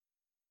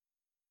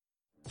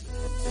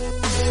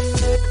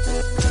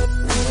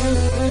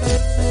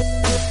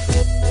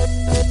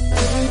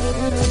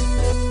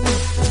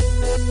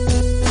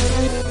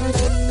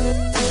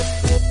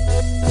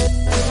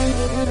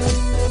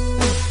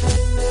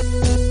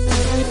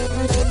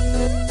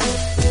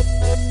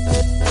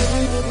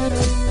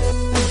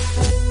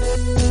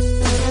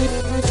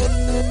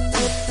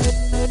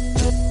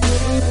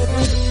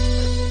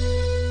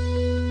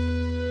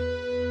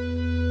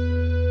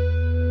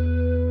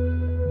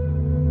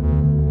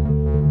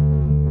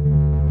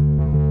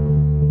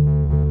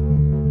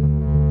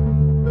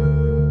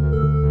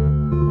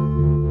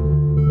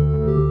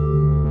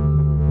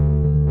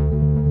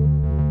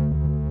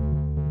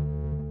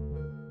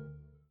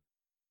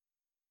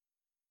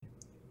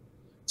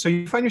So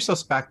you find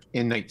yourselves back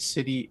in Night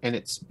City, and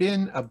it's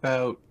been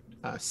about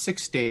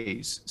 6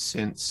 days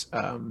since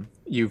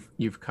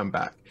you've come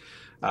back,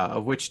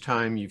 of which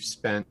time you've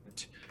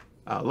spent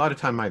a lot of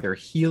time either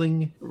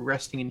healing,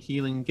 resting and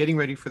healing, getting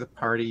ready for the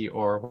party,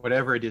 or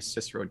whatever it is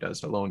Cicero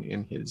does alone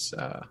in his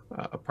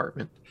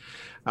apartment.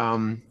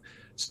 Um,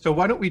 so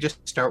why don't we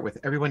just start with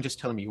everyone just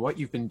telling me what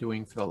you've been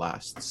doing for the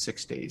last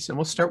 6 days, and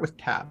we'll start with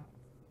Tab.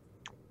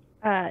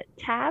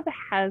 Tab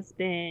has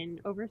been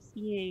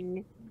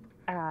overseeing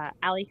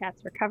Alley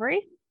Cat's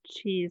recovery.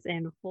 She's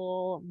in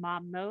full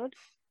mom mode,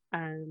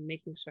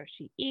 making sure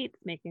she eats,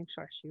 making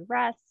sure she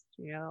rests,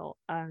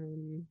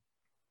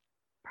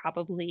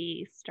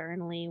 probably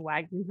sternly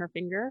wagging her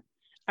finger.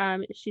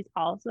 She's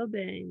also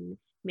been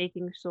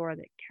making sure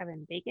that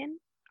Kevin Bacon,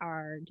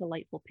 our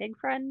delightful pig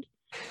friend,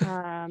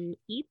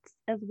 eats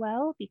as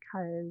well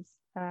because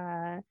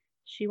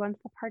she wants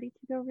the party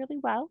to go really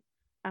well.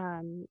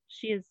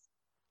 She is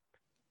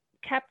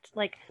kept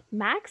like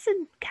Max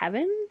and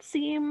Kevin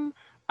seem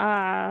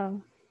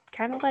kind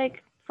of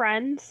like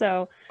friends,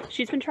 so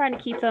she's been trying to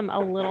keep them a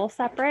little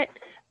separate,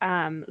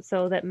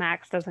 so that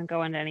Max doesn't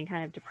go into any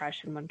kind of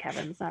depression when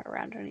Kevin's not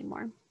around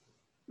anymore.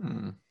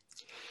 Hmm.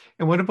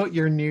 And what about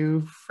your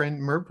new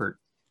friend Merbert?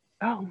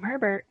 Oh,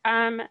 Merbert.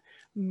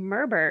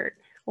 Merbert.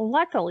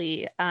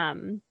 Luckily,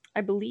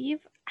 I believe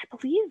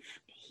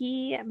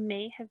he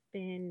may have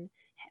been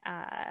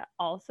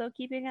also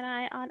keeping an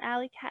eye on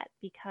Alley Cat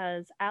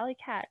because Alley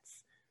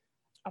Cat's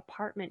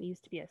apartment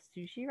used to be a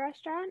sushi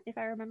restaurant, if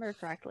I remember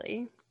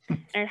correctly, and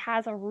it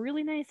has a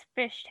really nice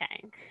fish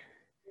tank.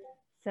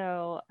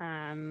 So,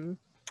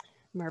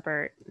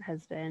 Merbert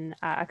has been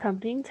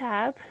accompanying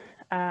Tab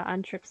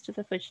on trips to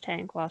the fish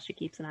tank while she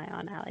keeps an eye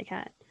on Alley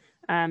Cat,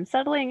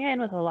 settling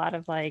in with a lot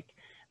of like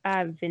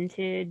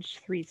vintage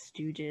Three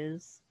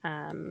Stooges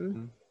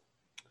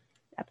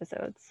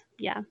episodes.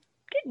 Yeah,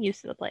 getting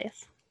used to the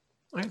place.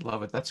 I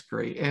love it. That's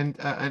great. And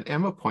an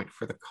Emma point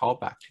for the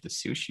callback to the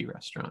sushi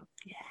restaurant.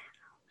 Yeah.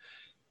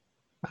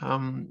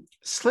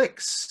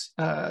 Slicks,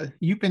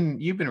 you've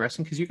been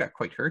resting because you got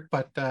quite hurt,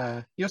 but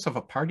you also have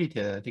a party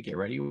to get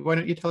ready. Why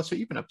don't you tell us what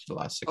you've been up to the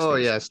last six Oh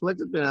days? yeah, Slick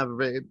has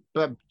been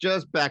but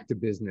just back to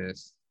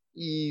business.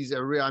 He's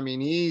a real. I mean,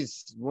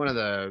 he's one of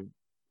the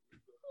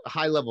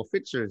high level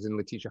fixers in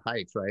Letitia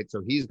Heights, right?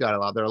 So he's got a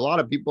lot. There are a lot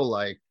of people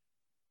like,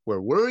 where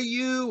were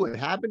you? What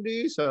happened to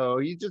you? So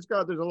he just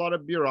got. There's a lot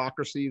of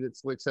bureaucracy that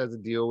Slicks has to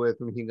deal with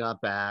when he got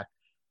back.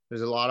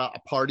 There's a lot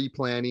of party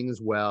planning as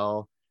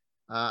well.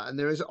 And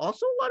there's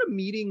also a lot of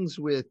meetings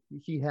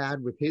he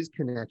had with his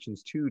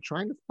connections too,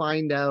 trying to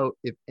find out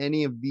if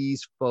any of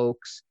these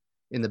folks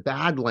in the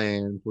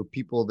Badlands were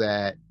people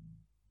that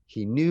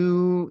he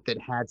knew that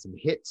had some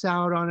hits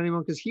out on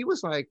anyone. Because he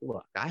was like,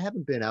 look, I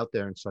haven't been out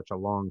there in such a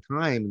long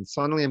time. And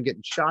suddenly I'm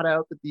getting shot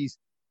out with these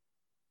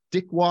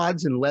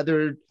dickwads and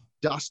leather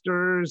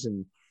dusters.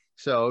 And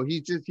so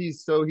he's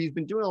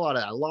been doing a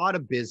lot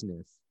of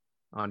business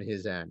on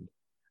his end.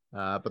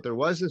 But there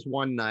was this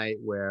one night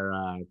where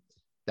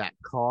that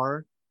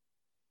car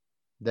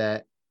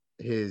that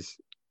his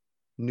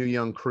new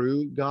young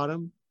crew got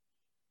him,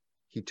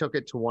 he took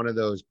it to one of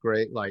those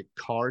great like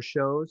car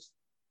shows,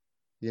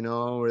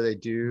 where they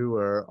do,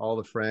 where all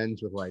the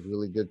friends with like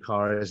really good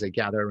cars, they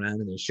gather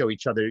around and they show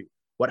each other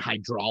what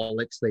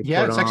hydraulics they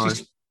Yeah, put it's on.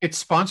 actually it's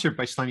sponsored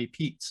by Slimy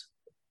Pete's.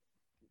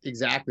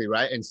 Exactly,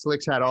 right. And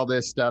Slicks had all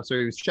this stuff, so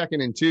he was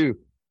checking in too.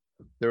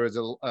 There was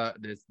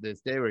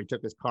this day where he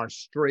took his car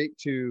straight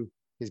to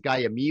his guy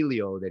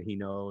Emilio that he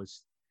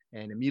knows,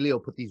 and Emilio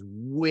put these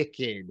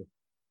wicked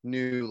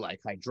new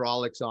like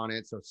hydraulics on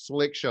it. So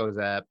Slick shows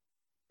up,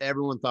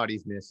 everyone thought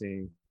he's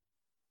missing,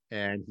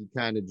 and he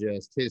kind of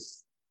just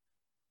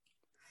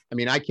I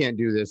mean, I can't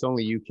do this,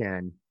 only you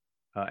can,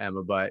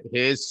 Emma, but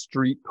his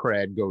street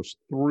cred goes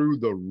through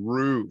the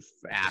roof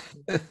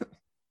after.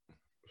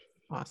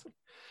 Awesome.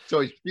 So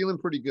he's feeling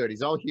pretty good.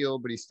 He's all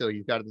healed, but he's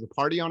got the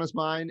party on his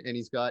mind, and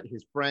he's got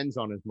his friends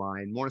on his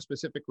mind. More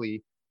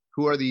specifically,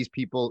 who are these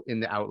people in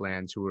the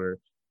Outlands who are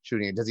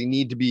shooting it? Does he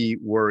need to be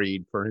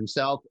worried for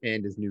himself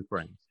and his new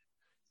friends?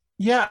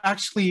 Yeah,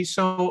 actually,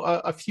 so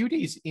a few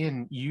days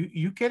in,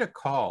 you get a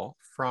call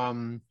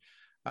from,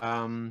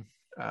 well,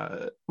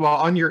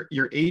 on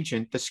your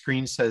agent, the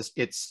screen says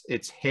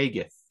it's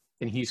Haggith,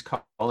 and he's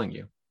calling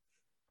you.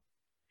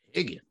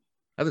 Haggith?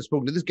 I haven't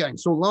spoken to this guy in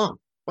so long.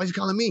 Why is he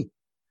calling me?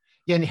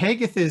 Yeah, and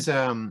Haggith is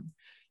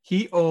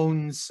he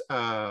owns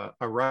a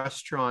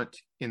restaurant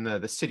in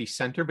the city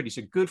center, but he's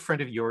a good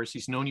friend of yours.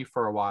 He's known you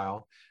for a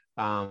while.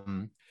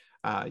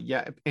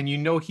 Yeah, and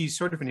he's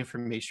sort of an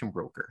information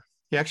broker.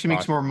 He actually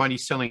makes more money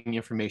selling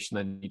information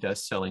than he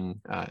does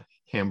selling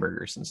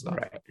hamburgers and stuff.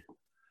 Right.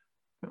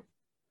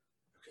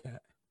 Okay.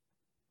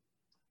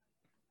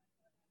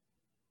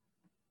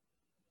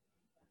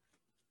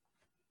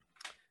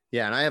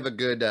 Yeah, and I have a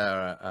good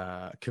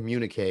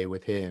communique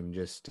with him,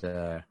 just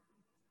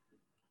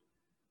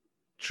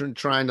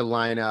trying to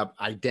line up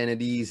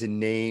identities and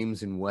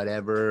names and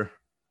whatever.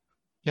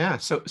 Yeah,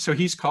 so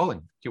he's calling.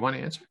 Do you want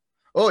to answer?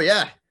 Oh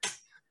yeah.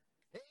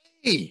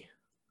 Hey,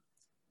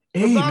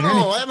 Hey, Urbano, man.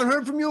 I haven't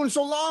heard from you in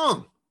so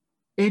long.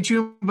 Hey,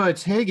 Jumba,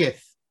 it's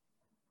Haggith.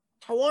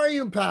 How are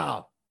you,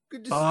 pal?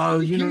 Good to Oh,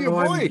 hear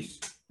your voice.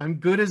 I'm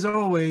good as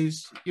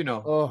always.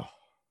 Oh,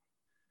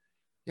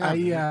 yeah, I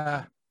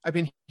man. I've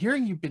been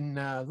hearing you've been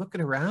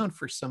looking around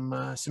for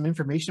some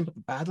information about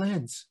the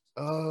Badlands.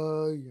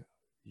 Yeah,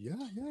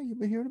 yeah. You've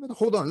been hearing about it.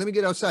 Hold on, let me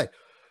get outside.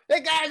 Hey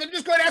guys, I'm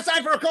just going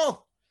outside for a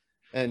call.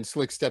 And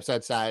Slick steps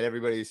outside.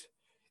 Everybody's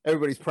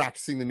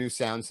practicing the new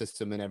sound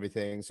system and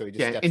everything. So he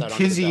just Yeah, steps and out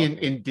onto the Kizzy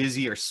balcony. and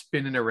Dizzy are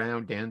spinning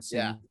around dancing.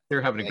 Yeah.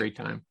 They're having a great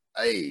time.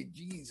 Hey,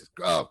 Jesus.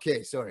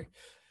 Okay, sorry,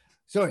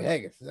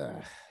 Haggith.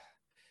 So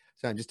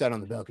I'm just out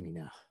on the balcony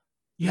now.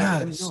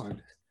 Yes.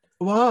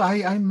 Well,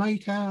 I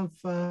might have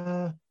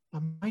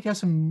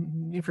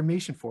some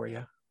information for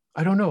you.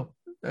 I don't know.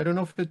 I don't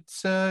know if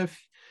it's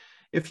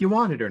if you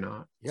want it or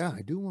not. Yeah,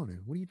 I do want it.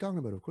 What are you talking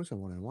about? Of course I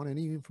want it. I want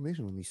any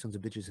information on these sons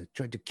of bitches that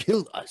tried to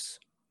kill us.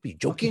 Are you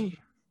joking? Okay.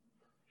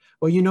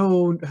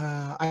 Well,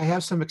 I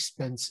have some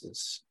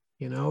expenses,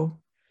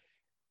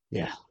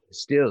 Yeah.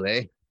 Still,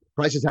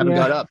 prices haven't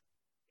got up,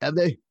 have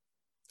they?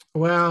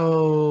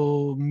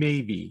 Well,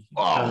 maybe.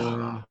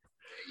 You're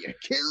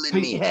killing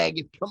me,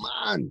 Haggith. Come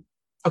on.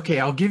 Okay,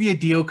 I'll give you a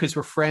deal because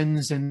we're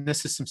friends and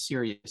this is some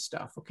serious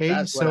stuff.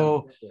 Okay,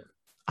 so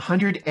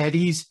 100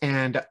 eddies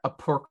and a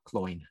pork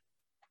loin.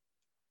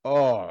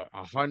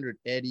 100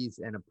 eddies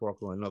and a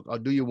pork loin. Look, I'll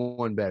do you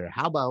one better.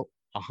 How about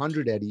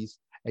 100 eddies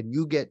and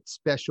you get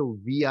special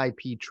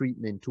VIP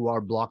treatment to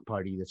our block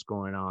party that's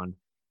going on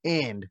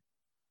and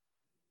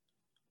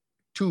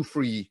 2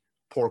 free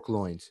pork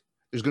loins.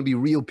 There's going to be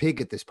real pig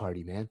at this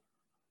party, man.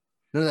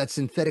 None of that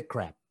synthetic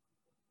crap.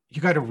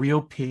 You got a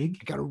real pig?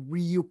 I got a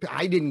real pig.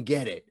 I didn't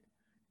get it.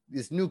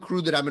 This new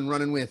crew that I've been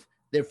running with,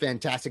 they're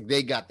fantastic.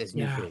 They got this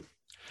new pig.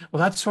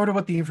 Well, that's sort of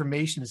what the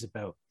information is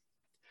about.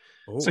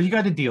 So you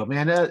got a deal,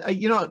 man.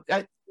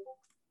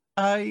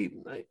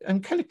 I'm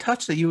kind of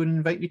touched that you would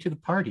invite me to the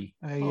party.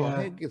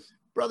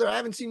 Brother, I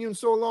haven't seen you in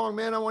so long,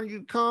 man. I want you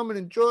to come and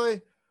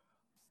enjoy.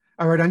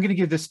 All right, I'm going to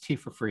give this to you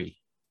for free.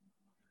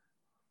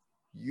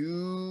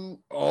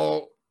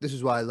 This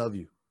is why I love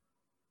you.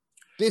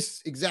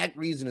 This exact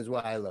reason is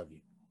why I love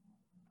you.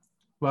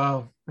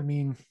 Well, I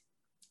mean,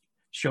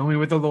 show me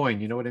with the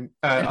loin. You know what I mean?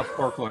 A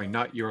pork loin,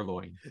 not your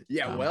loin.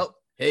 Yeah,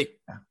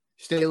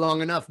 stay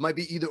long enough. Might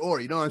be either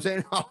or. You know what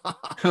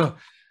I'm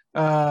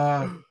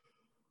saying?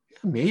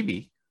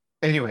 Maybe.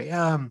 Anyway,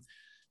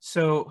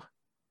 so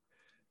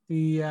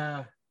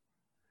the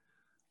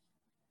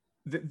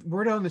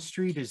word on the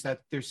street is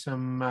that there's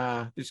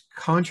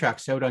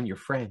contracts out on your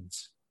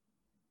friends.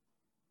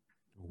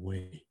 No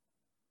way.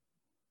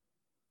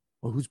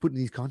 Well, who's putting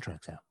these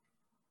contracts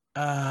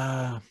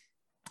out?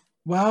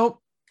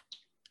 Well,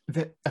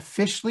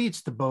 officially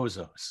it's the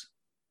bozos.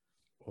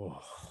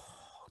 Oh,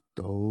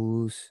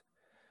 those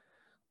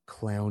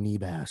clowny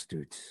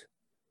bastards.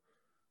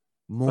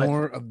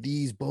 More of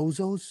these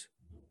bozos?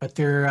 But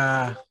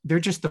they're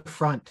just the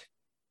front.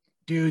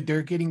 Dude,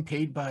 they're getting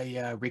paid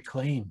by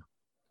Reclaim.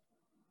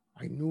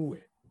 I knew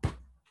it.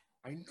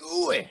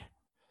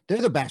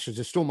 They're the bastards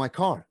that stole my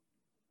car.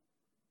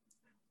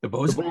 The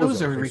bozos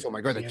stole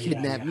my car. They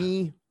kidnapped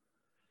me.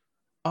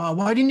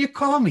 Why didn't you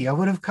call me? I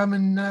would have come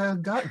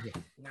and got you.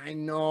 I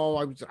know.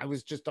 I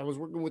was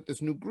working with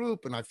this new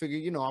group, and I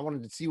figured, I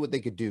wanted to see what they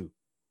could do.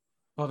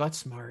 Oh, that's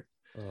smart.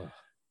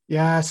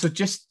 Yeah. So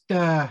just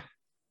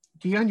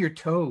be on your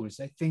toes.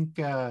 I think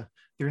they're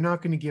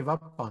not going to give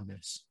up on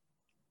this.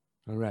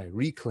 All right,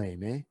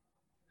 Reclaim, eh?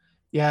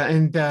 Yeah,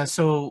 and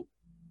so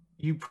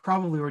you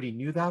probably already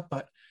knew that,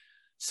 but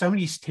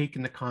somebody's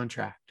taken the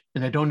contract,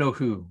 and I don't know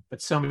who, but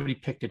somebody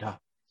picked it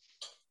up.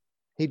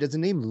 Hey, does the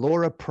name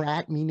Laura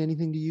Pratt mean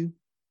anything to you?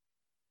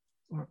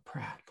 Laura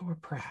Pratt.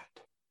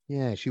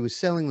 Yeah, she was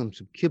selling them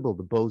some kibble,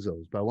 the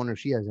bozos, but I wonder if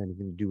she has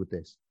anything to do with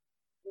this.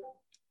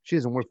 She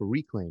doesn't work for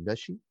Reclaim, does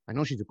she? I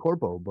know she's a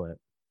corpo, but...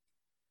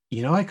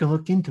 I can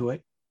look into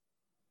it.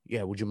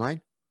 Yeah, would you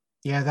mind?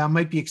 Yeah, that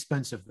might be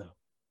expensive, though.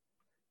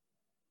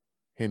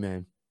 Hey,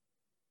 man.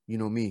 You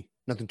know me.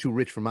 Nothing too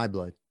rich for my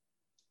blood.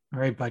 All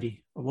right,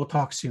 buddy. We'll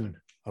talk soon.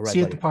 All right, see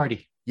you at the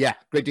party. Yeah,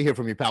 great to hear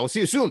from you, pal. We'll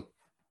see you soon.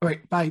 All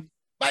right, bye.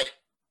 Bye.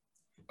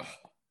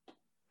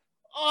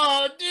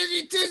 Oh,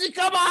 Dizzy,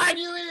 come on,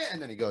 you in.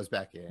 And then he goes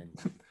back in.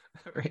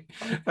 All right.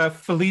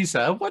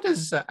 Felisa, what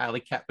has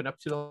Alley Cat been up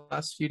to the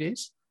last few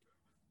days?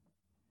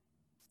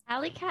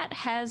 Alley Cat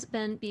has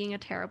been being a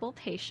terrible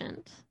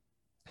patient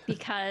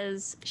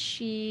because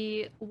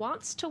she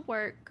wants to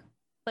work,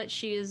 but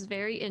she is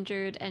very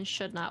injured and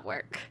should not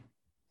work,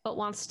 but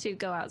wants to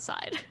go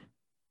outside.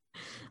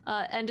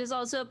 And is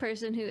also a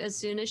person who, as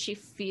soon as she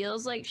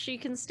feels like she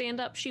can stand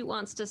up, she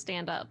wants to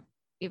stand up,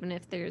 even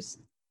if there's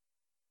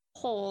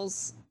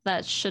holes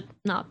that should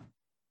not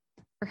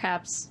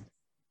perhaps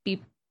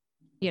be,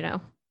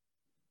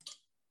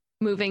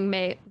 moving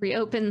may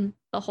reopen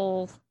the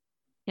hole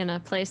in a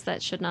place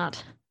that should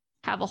not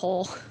have a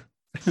hole.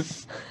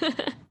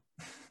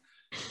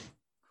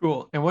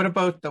 Cool. And what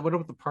about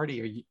the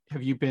party?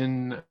 Have you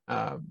been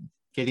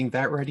getting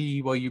that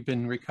ready while you've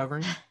been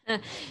recovering?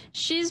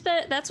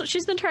 That's what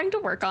she's been trying to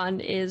work on.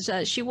 Is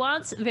she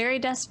wants very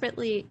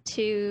desperately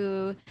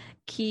to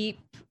keep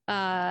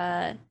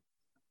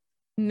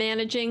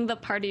managing the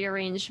party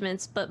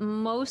arrangements, but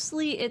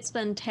mostly it's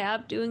been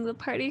Tab doing the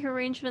party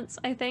arrangements,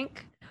 I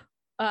think.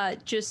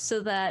 Just so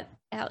that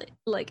Alley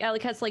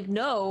Cat's like,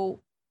 no,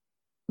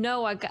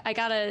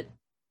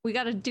 we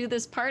gotta do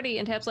this party,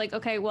 and Tab's like,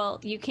 okay, well,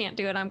 you can't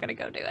do it, I'm gonna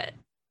go do it.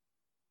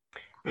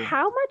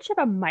 How much of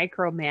a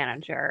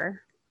micromanager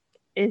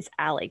is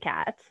Alley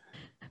Cat?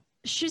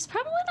 She's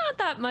probably not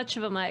that much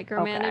of a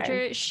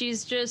micromanager. Okay.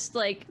 She's just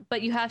like,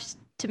 but you have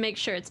to make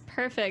sure it's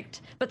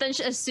perfect. But then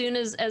as soon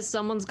as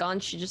someone's gone,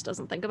 she just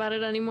doesn't think about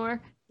it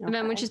anymore. And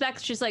then when Okay. she's back,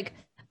 she's like,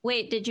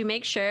 wait, did you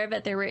make sure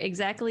that there were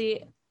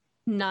exactly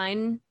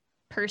 9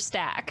 per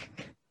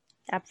stack?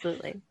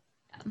 Absolutely.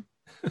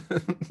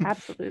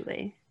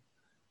 Absolutely.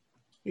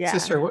 Yeah.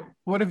 Sister,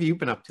 what have you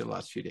been up to the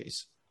last few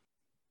days?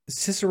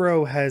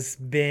 Cicero has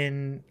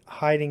been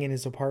hiding in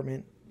his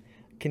apartment,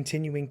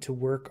 continuing to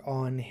work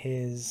on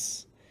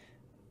his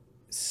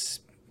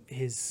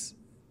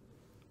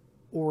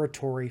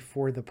oratory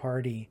for the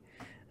party,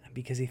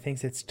 because he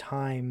thinks it's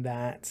time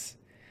that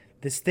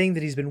this thing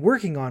that he's been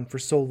working on for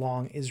so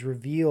long is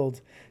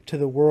revealed to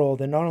the world.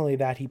 And not only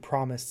that, he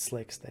promised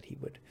Slicks that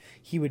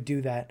he would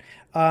do that.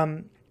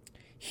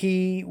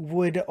 He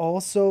would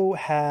also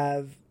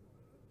have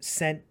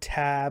sent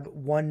Tab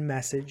one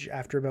message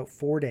after about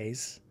 4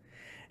 days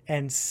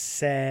and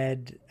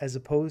said, as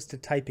opposed to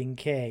typing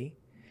K,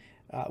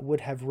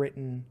 would have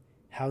written,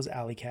 "How's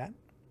Alley Cat?"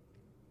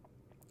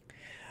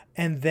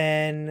 And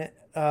then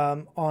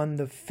on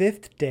the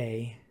 5th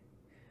day,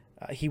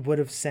 he would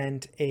have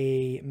sent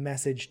a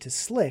message to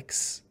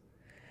Slicks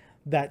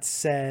that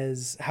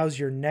says, "How's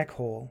your neck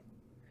hole?"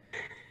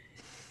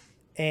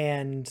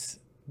 And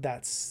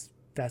that's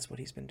what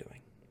he's been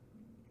doing.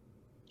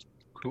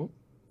 Cool.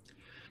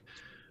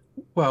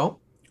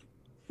 Well,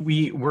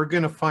 we're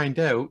going to find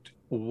out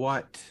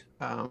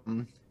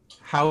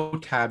how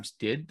Tabs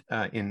did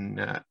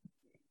in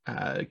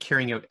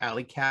carrying out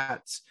Alley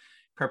Cat's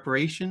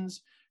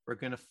preparations. We're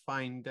going to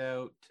find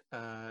out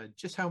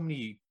just how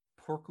many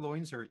pork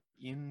loins are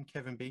in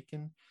Kevin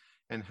Bacon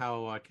and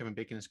how Kevin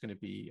Bacon is going to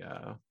be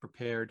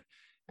prepared.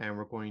 And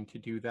we're going to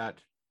do that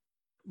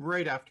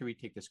right after we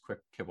take this quick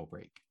kibble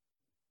break.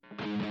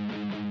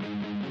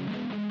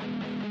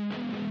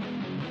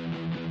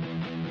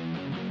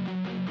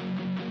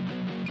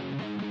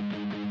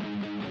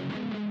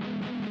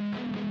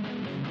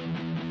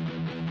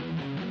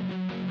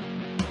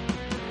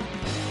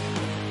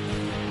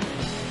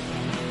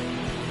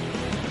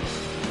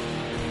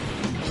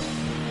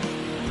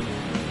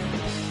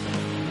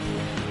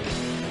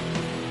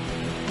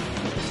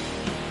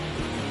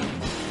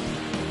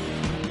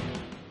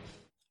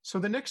 So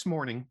the next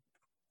morning,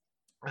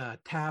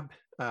 Tab,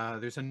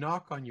 there's a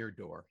knock on your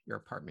door, your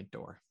apartment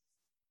door.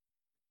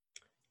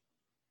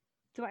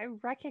 Do I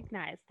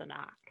recognize the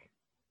knock?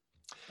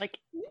 Like,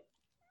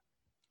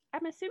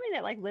 I'm assuming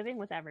that like living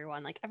with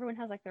everyone, like everyone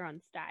has like their own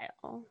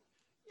style.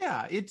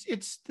 Yeah,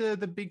 it's the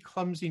big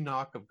clumsy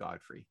knock of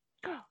Godfrey.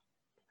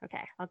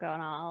 Okay, I'll go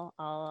and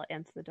I'll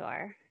answer the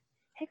door.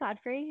 Hey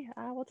Godfrey,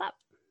 what's up?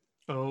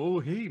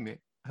 Oh, hey man,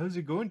 how's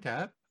it going,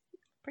 Tab?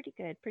 Pretty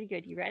good, pretty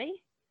good. You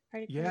ready?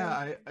 Ready to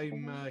Yeah, go?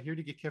 I'm here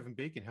to get Kevin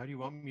Bacon. How do you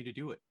want me to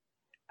do it?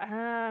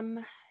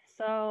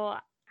 So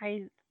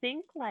I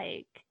think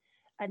like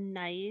a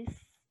nice.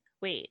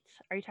 Wait,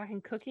 are you talking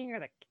cooking or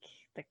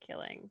the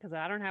killing? Because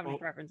I don't have any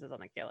preferences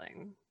on the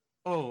killing.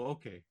 Oh,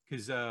 okay.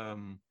 Because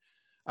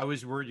I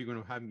was worried you're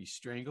going to have me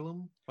strangle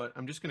him, but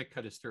I'm just going to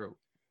cut his throat.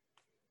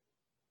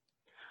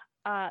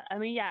 I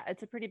mean, yeah,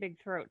 it's a pretty big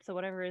throat, so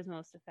whatever is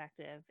most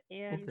effective.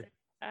 And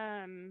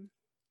Okay.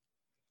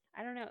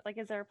 I don't know, like,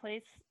 is there a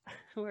place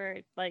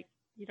where like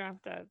you don't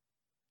have to,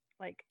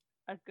 like,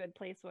 a good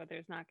place where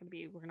we're not gonna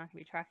be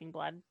tracking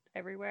blood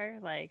everywhere?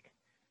 Like,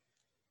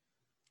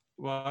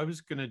 Well, I was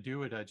going to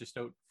do it just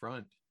out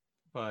front,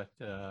 but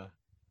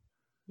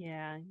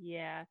yeah.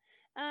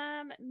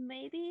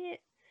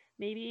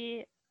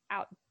 Maybe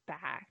out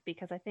back,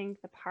 because I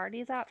think the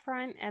party's out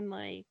front, and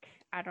like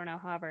I don't know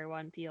how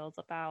everyone feels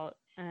about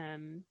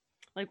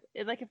like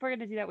if we're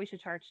gonna do that, we should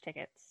charge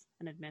tickets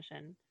and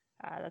admission.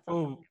 That's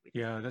also something we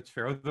yeah, that's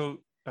fair. Although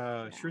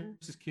Yeah.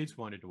 Shrimp's kids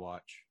wanted to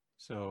watch,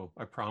 so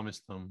I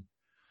promised them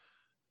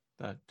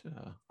that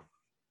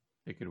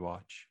they could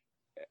watch.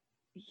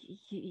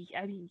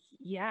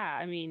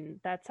 I mean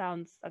that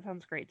sounds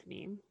great to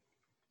me.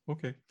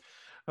 Okay.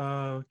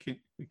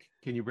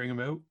 Can you bring him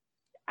out?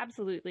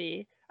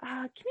 Absolutely.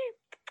 Come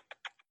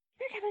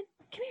here, Kevin.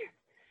 Come here.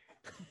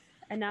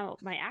 And now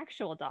my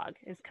actual dog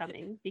is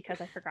coming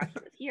because I forgot he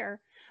was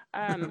here.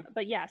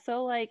 But yeah,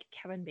 so like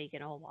Kevin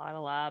Bacon will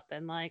waddle up,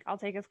 and like I'll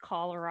take his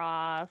collar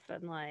off,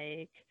 and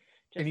like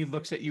and he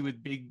looks at you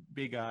with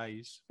big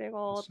eyes, big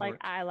old like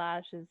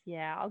eyelashes.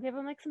 Yeah, I'll give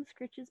him like some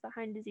scritches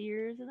behind his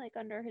ears and like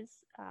under his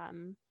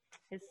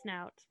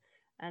snout,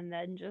 and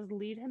then just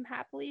lead him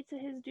happily to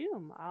his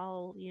doom.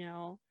 I'll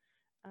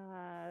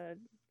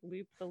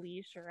loop the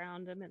leash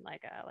around him in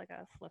like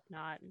a slip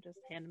knot and just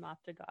hand him off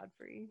to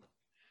Godfrey.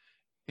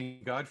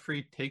 And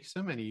Godfrey takes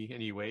him and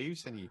he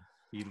waves and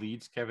he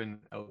leads Kevin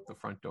out the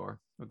front door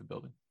of the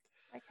building.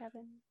 Bye,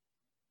 Kevin.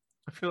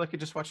 I feel like I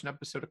just watched an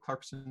episode of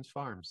Clarkson's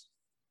Farms.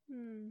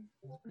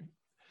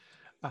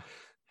 Uh,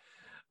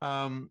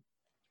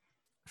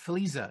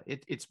 Feliza,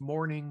 it's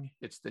morning.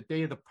 It's the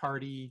day of the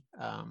party.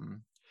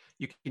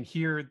 You can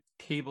hear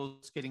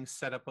tables getting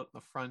set up out in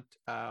the front.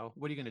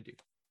 What are you going to do?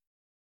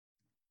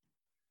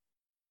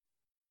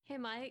 Hey,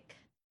 Mike.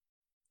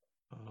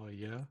 Oh,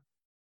 yeah?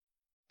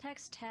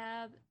 Text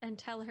Tab and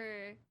tell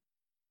her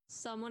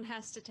someone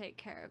has to take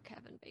care of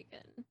Kevin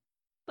Bacon.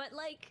 But,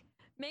 like,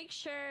 make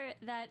sure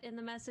that in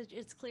the message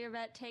it's clear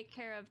that take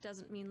care of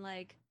doesn't mean,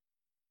 like,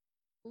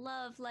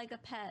 love like a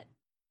pet,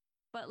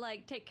 but,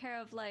 like, take care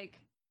of, like,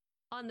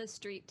 on the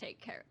street,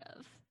 take care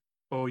of.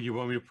 Oh, you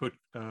want me to put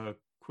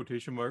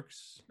quotation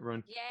marks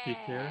around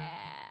take care?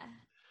 Yeah.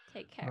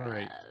 Take care All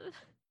right.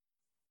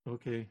 of.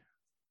 Okay.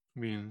 I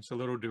mean, it's a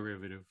little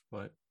derivative,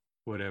 but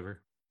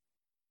whatever.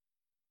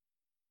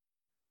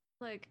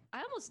 Like,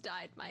 I almost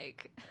died,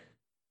 Mike.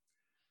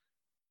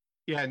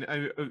 Yeah, and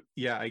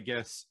I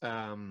guess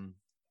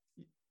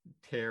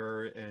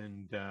terror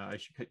and I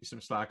should cut you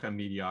some slack on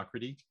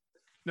mediocrity.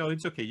 No,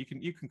 it's okay. You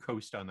can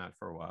coast on that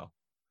for a while.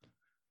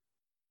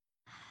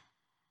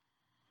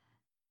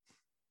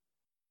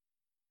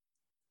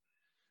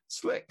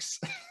 Slicks.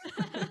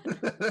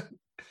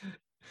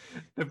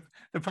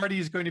 The party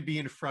is going to be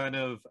in front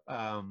of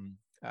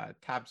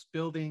Tab's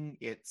building.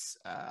 It's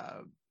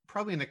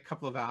probably in a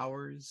couple of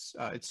hours.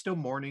 It's still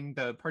morning.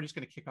 The party's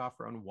going to kick off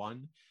around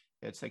 1.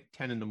 It's like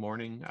 10 in the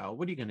morning.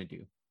 What are you going to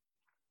do?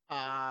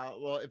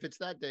 Well, if it's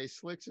that day,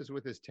 Slicks is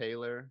with his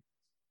tailor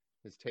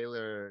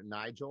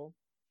Nigel.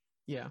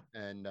 Yeah.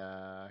 And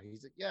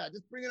he's like, yeah,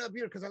 just bring it up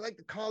here because I like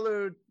the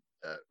collar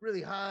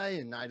really high.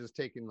 And Nigel's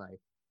taking like,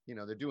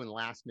 they're doing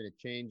last minute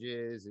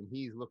changes and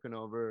he's looking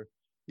over.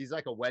 He's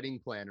like a wedding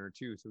planner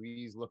too. So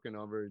he's looking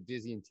over.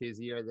 Dizzy and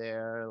Tizzy are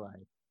there,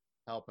 like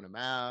helping him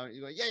out.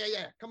 He's like,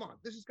 yeah. Come on.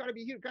 This has got to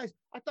be here. Guys,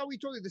 I thought we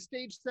told you the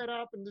stage set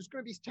up and there's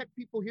going to be tech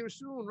people here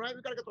soon, right?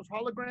 We got to get those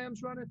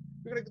holograms running.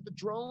 We got to get the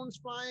drones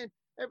flying,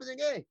 everything.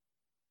 Hey,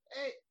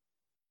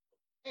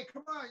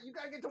 come on. You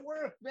got to get to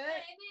work, man.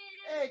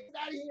 Hey,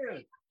 get out of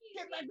here.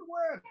 Get back to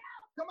work.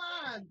 Come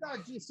on.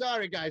 God, gee,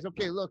 sorry, guys.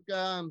 Okay, look,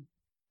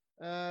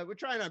 we're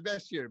trying our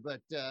best here,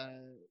 but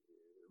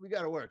we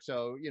got to work.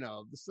 So,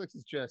 the Slicks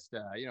is just,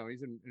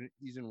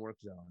 he's in work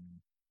zone.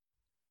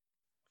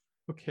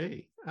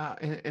 Okay.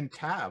 And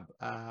Tab,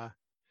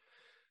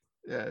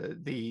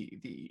 the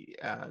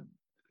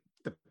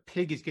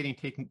pig is getting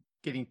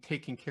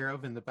taken care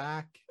of in the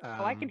back.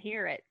 I can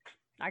hear it.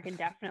 I can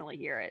definitely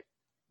hear it.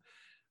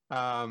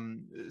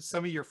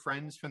 Some of your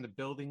friends from the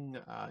building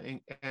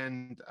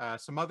and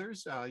some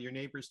others, your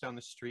neighbors down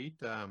the street,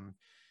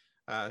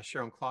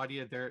 Cheryl and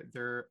Claudia,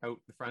 they're out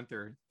the front.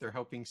 They're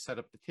helping set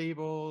up the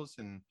tables,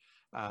 and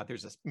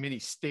there's a mini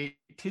stage.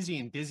 Tizzy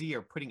and Dizzy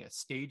are putting a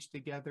stage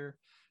together.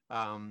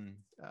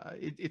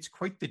 It's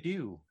quite the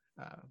do.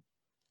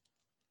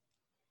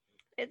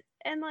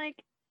 And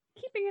like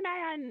keeping an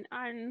eye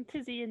on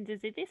Tizzy and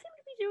Dizzy, they seem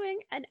to be doing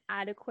an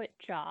adequate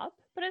job.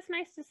 But it's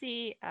nice to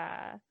see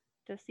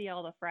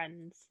all the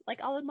friends like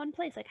all in one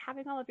place. Like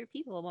having all of your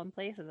people in one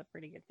place is a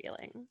pretty good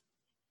feeling.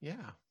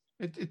 Yeah.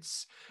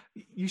 It's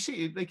you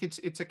see like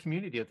it's a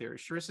community out there.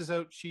 Sharissa's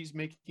out, she's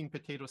making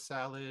potato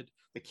salad.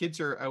 The kids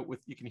are out with,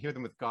 you can hear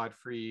them with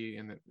Godfrey,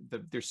 and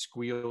there's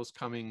squeals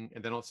coming,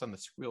 and then all of a sudden the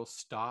squeals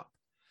stop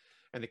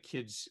and the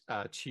kids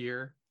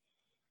cheer.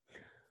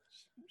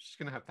 She's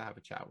gonna have to have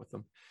a chat with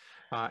them.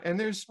 And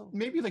there's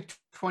maybe like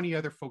 20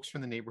 other folks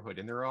from the neighborhood,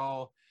 and they're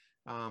all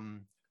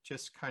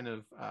just kind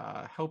of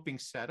helping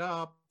set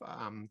up.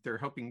 They're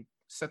helping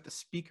set the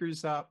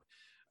speakers up.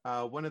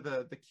 One of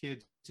the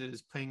kids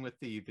is playing with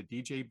the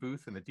DJ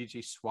booth, and the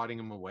DJ swatting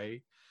him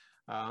away.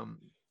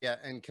 Yeah,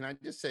 and can I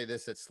just say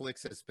this, that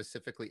Slicks has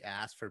specifically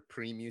asked for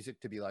pre-music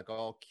to be like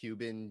all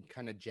Cuban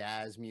kind of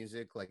jazz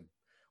music, like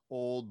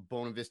old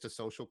Bona Vista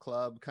Social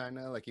Club kind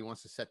of, like he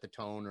wants to set the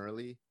tone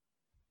early.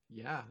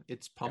 Yeah,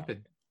 it's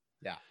pumping.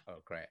 Yeah.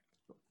 Oh, great.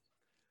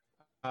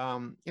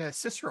 Yeah,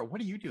 Cicero,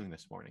 what are you doing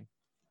this morning?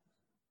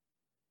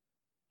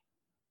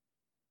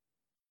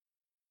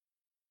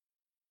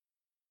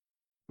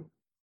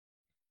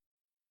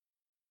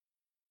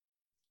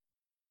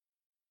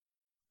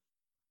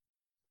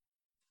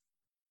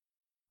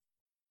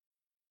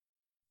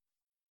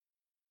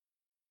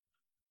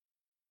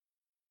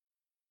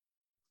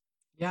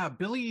 Yeah,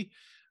 Billy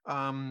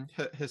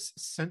has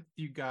sent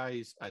you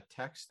guys a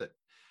text that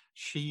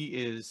she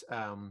is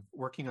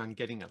working on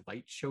getting a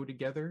light show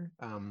together.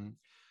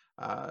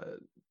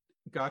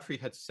 Godfrey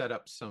had set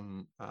up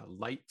some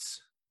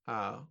lights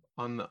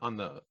on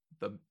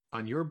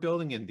your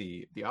building and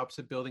the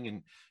opposite building,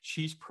 and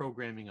she's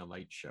programming a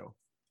light show.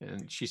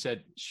 And she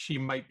said she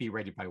might be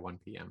ready by 1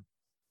 p.m.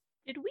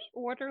 Did we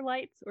order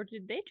lights or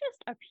did they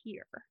just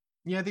appear?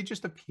 Yeah, they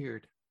just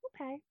appeared.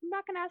 Okay, I'm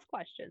not gonna ask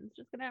questions.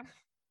 Just gonna ask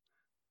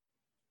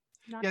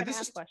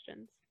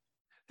questions.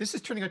 This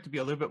is turning out to be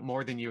a little bit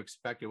more than you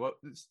expected. What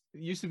it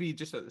used to be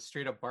just a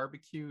straight up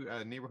barbecue,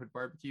 neighborhood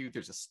barbecue.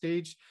 There's a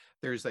stage.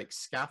 There's like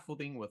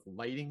scaffolding with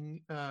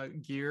lighting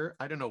gear.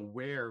 I don't know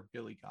where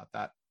Billy got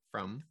that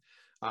from.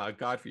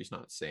 Godfrey's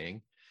not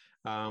saying.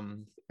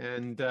 And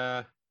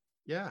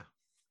yeah.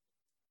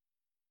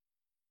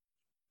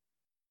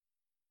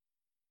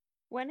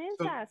 When is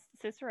So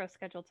Cicero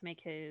scheduled to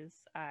make his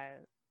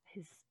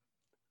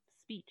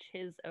speech,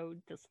 his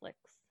ode to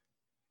Slicks?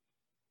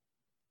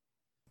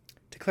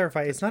 To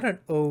clarify, it's not an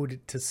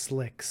ode to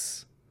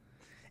Slicks.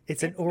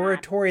 It's an It's not.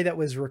 oratory that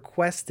was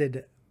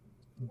requested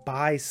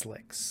by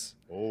Slicks.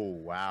 Oh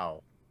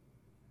wow.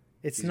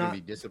 It's He's not.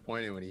 gonna be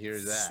disappointed when he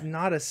hears It's that.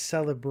 not a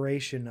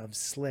celebration of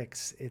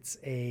Slicks. It's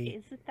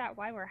a. Isn't that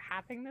why we're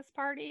having this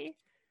party?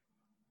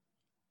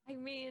 I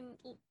mean,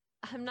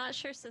 I'm not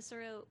sure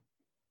Cicero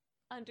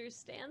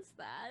understands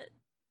that.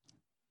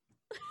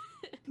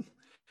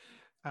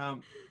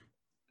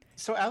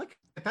 So Alec,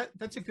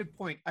 that's a good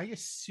point. I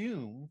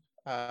assume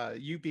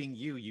you being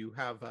you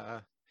have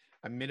a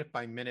minute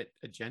by minute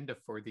agenda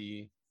for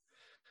the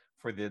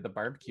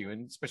barbecue,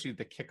 and especially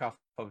the kickoff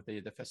of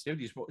the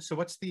festivities. So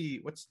what's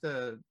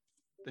the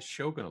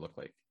show going to look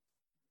like?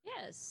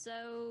 Yeah,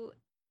 so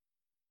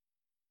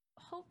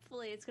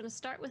hopefully it's going to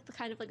start with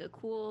kind of like a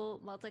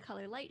cool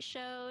multicolor light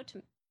show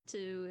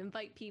to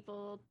invite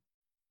people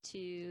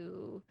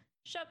to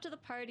show up to the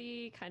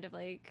party, kind of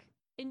like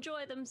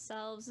enjoy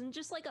themselves and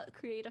just like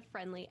create a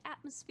friendly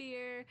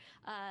atmosphere.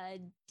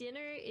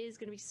 Dinner is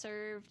going to be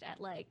served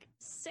at like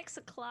 6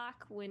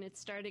 o'clock when it's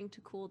starting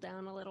to cool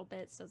down a little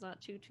bit, so it's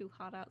not too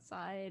hot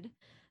outside.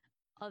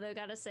 Although,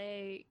 gotta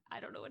say, I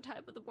don't know what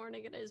time of the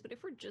morning it is, but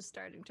if we're just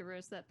starting to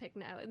roast that pig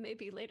now, it may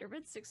be later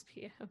than 6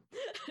 p.m.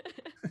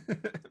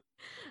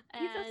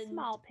 He's a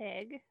small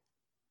pig.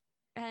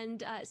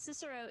 And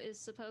Cicero is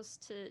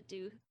supposed to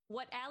do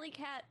what Alley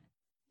Cat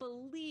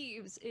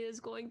believes is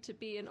going to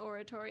be an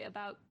oratory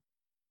about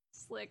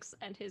Slicks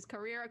and his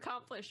career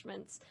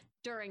accomplishments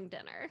during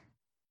dinner.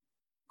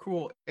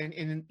 Cool.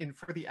 And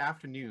for the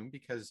afternoon,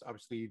 because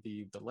obviously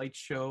the light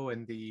show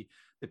and the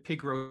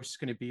pig roast is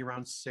going to be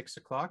around 6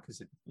 o'clock,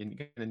 because you're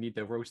going to need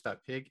to roast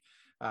that pig,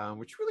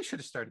 which really should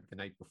have started the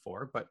night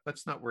before. But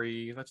let's not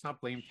worry. Let's not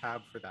blame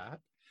Tab for that.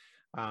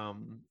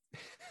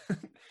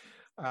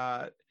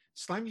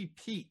 Slimy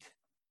Pete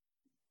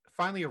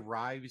finally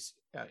arrives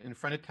in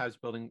front of Tab's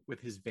building with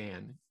his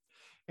van,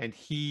 and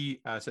he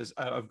says,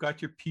 "I've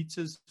got your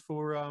pizzas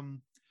for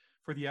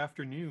the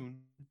afternoon.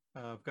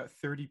 I've got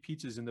 30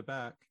 pizzas in the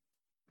back."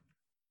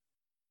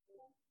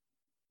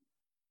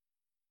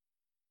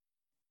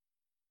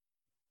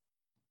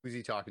 Who's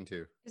he talking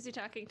to? Who's he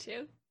talking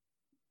to?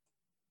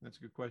 That's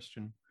a good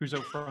question. Who's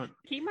out front?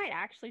 He might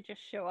actually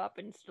just show up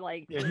and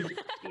like,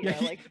 Yeah,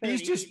 like 30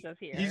 he's just pizzas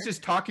here. he's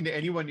just talking to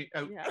anyone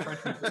out Yeah.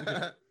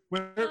 front.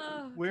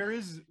 Where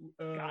is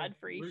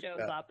Godfrey shows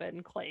up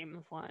and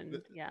claims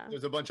one. Yeah.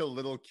 There's a bunch of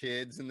little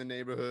kids in the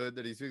neighborhood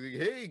that he's like,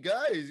 "Hey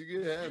guys,"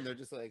 and they're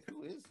just like,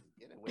 "Who is?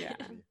 Get away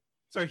from me."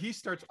 So he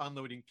starts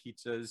unloading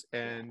pizzas,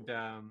 and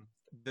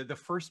the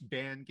first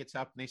band gets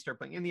up and they start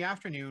playing. In the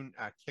afternoon,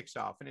 kicks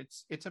off, and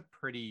it's a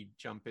pretty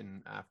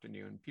jumping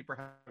afternoon. People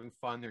are having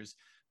fun. There's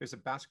a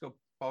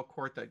basketball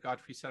court that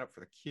Godfrey set up for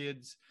the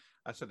kids.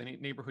 So the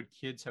neighborhood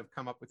kids have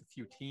come up with a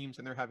few teams,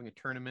 and they're having a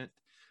tournament.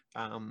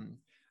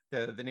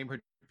 The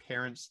neighborhood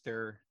parents,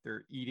 they're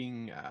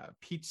eating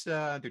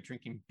pizza, they're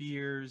drinking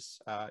beers.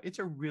 It's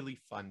a really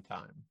fun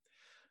time.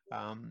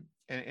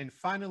 And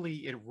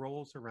finally, it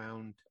rolls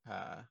around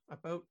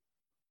about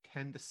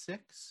 10 to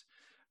 6,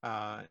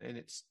 and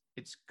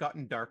it's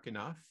gotten dark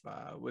enough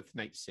with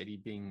Night City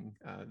being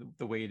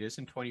the way it is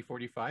in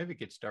 2045. It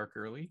gets dark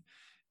early,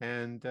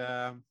 and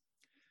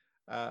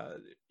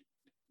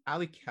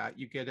Alley Cat,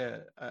 you get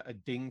a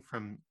ding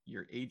from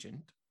your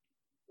agent,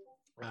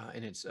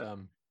 and it's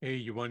 "Hey,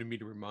 you wanted me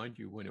to remind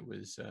you when it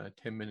was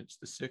 10 minutes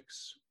to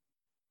 6.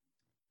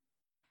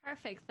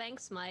 Perfect.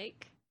 Thanks,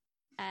 Mike.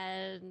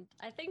 And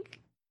I think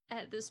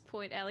at this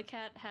point, Alley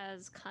Cat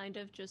has kind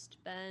of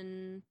just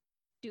been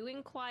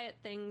doing quiet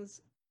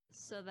things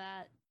so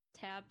that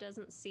Tab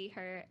doesn't see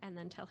her and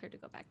then tell her to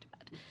go back to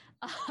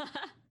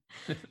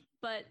bed.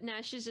 But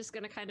now she's just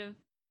going to kind of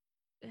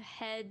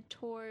head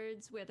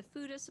towards where the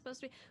food is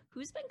supposed to be.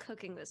 Who's been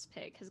cooking this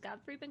pig? Has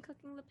Godfrey been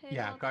cooking the pig?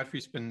 Yeah,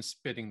 Godfrey's been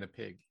spitting the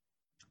pig.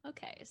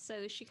 Okay,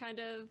 so she kind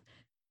of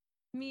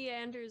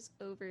meanders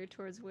over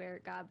towards where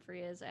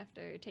Godfrey is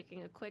after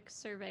taking a quick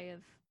survey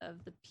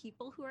of the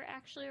people who are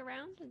actually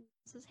around, and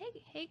says,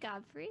 "Hey,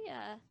 Godfrey,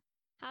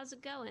 how's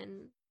it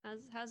going?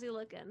 How's he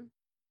looking?"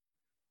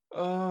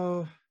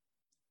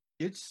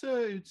 It's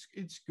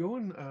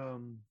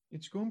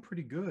going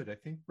pretty good. I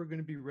think we're going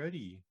to be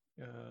ready.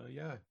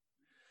 Yeah.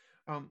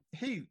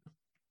 Hey,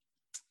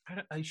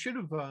 I should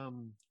have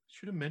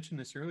mentioned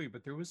this earlier,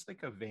 but there was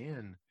like a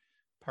van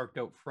parked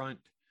out front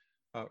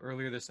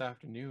earlier this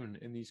afternoon,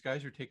 and these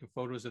guys are taking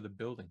photos of the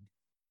building.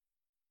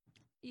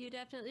 You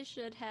definitely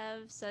should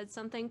have said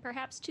something,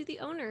 perhaps to the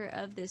owner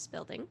of this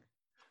building.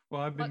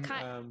 Well, I've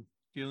been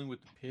dealing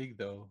with the pig,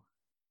 though.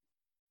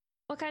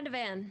 What kind of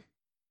van?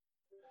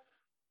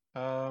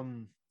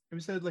 It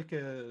was like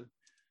a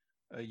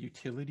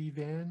utility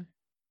van.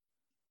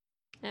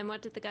 And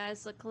what did the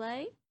guys look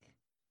like?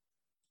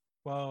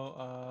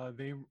 Well,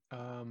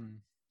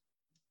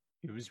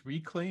 it was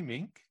Reclaim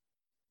Inc.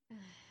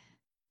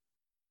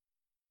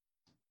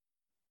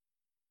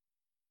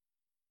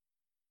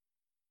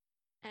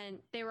 And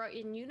they were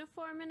in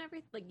uniform and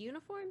everything, like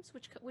uniforms.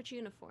 Which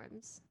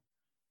uniforms?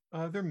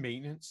 They're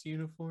maintenance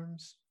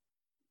uniforms.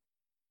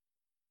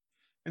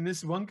 And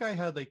this one guy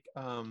had like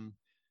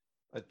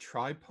a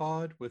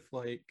tripod with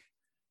like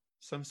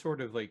some sort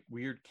of like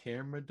weird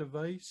camera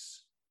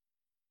device.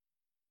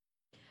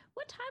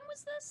 What time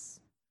was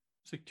this?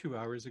 It's like 2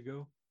 hours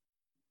ago.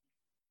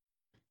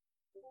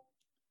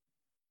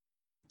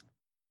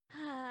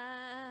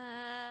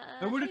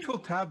 I would have Hey,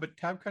 told Tab, but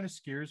Tab kind of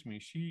scares me.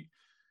 She's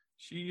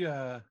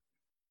Tab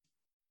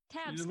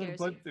a little scares you.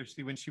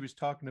 bloodthirsty when she was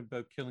talking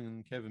about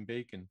killing Kevin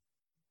Bacon.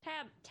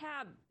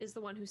 Tab is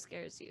the one who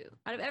scares you.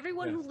 Out of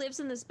everyone Yeah. who lives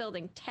in this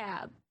building,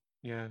 Tab.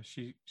 Yeah,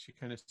 she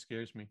kind of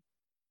scares me.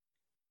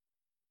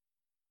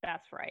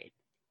 That's right.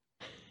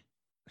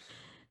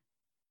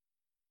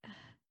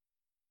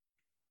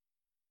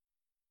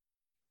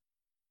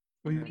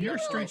 Well, you're a Really?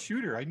 straight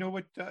shooter. I know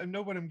what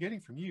I'm getting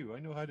from you. I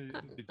know how to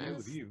deal with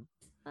That's- you.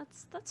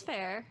 That's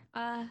fair.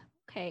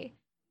 Okay.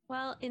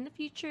 Well, in the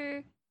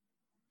future,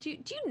 do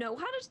you know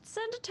how to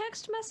send a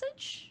text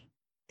message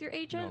with your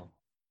agent? No,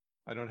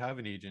 I don't have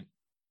an agent.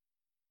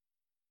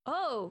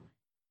 Oh,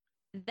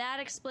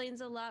 that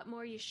explains a lot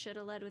more. You should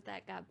have led with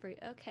that,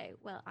 Godfrey. Okay,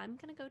 well, I'm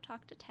gonna go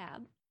talk to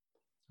Tab.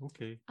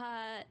 Okay.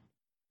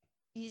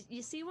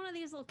 You see one of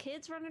these little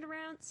kids running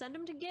around? Send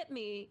them to get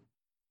me.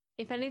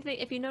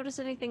 If you notice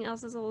anything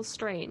else is a little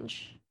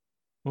strange.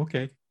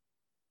 Okay.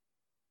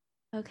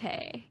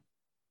 Okay.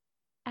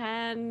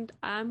 And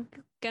I'm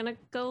gonna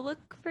go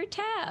look for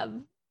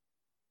Tab.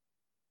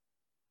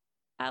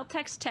 I'll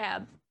text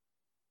Tab.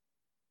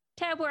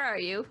 Tab, where are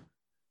you?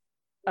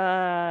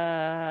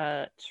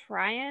 Trying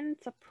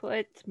to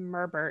put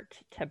Merbert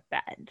to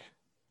bed.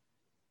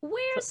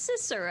 Where's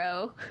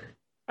Cicero?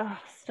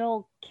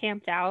 Still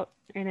camped out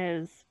in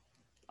his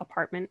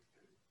apartment.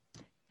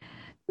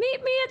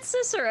 Meet me at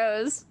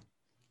Cicero's.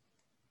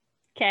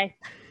 Okay.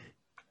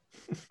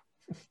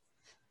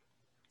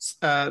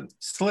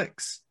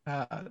 Slicks.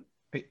 Are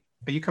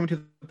you coming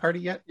to the party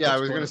yet? Yeah, I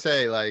What's was going gonna on?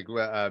 say, like,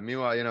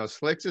 meanwhile,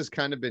 Slicks has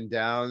kind of been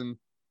down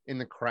in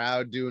the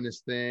crowd doing his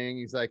thing.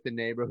 He's like the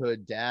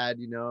neighborhood dad,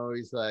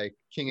 he's like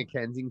King of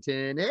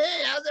Kensington.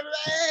 Hey, how's everybody?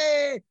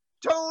 Hey,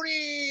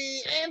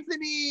 Tony,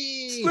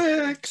 Anthony,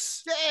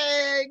 Slicks.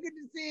 hey, good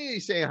to see you.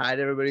 He's saying hi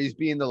to everybody. He's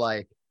being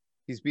the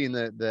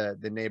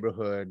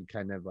neighborhood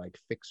kind of like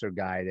fixer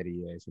guy that he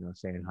is,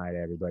 saying hi to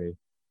everybody.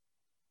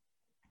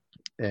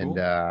 And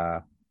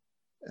Cool.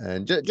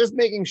 and just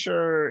making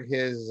sure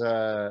his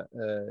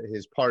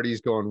party's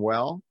going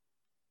well,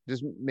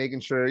 just making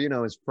sure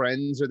his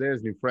friends are there,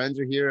 his new friends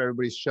are here,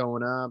 everybody's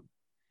showing up.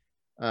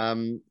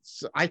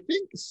 So I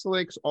think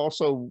Slicks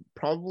also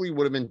probably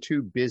would have been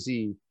too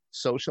busy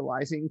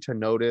socializing to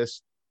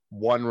notice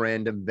one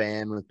random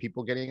van with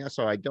people getting us.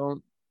 So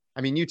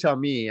you tell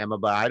me, Emma,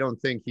 but I don't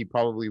think he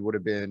probably would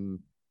have been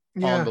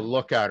on the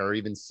lookout or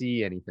even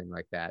see anything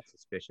like that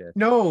suspicious.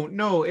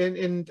 No,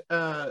 and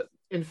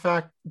in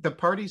fact, the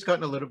party's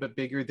gotten a little bit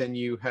bigger than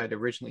you had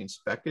originally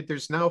expected.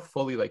 There's now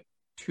fully like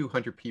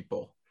 200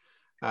 people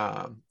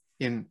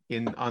in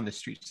on the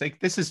streets. Like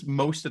this is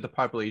most of the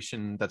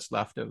population that's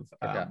left of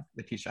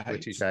Letitia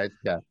Heights. Letitia Heights,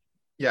 yeah.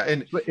 Yeah,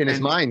 and in his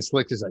mind,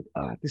 Slick is like,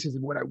 this is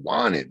what I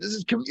wanted. This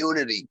is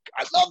community.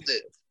 I love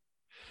this.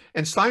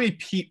 And Slimy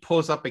Pete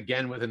pulls up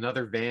again with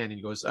another van and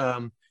he goes,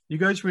 you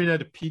guys ran out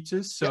of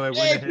pizzas, so I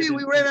went ahead.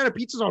 We ran out of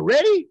pizzas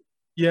already?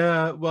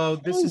 Yeah, well,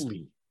 this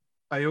Holy.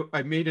 is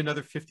I made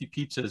another 50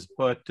 pizzas,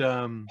 but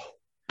thank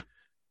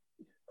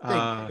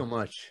you so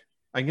much.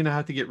 I'm gonna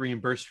have to get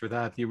reimbursed for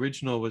that. The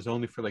original was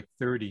only for like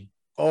 30.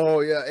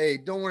 Oh yeah, hey,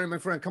 don't worry, my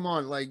friend. Come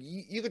on, like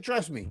you can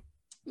trust me.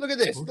 Look at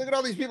this. Look at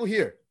all these people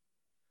here.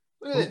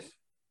 Look at this.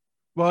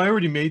 Well, I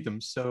already made them,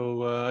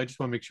 so I just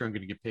want to make sure I'm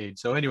going to get paid.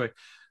 So anyway,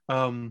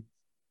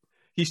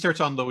 he starts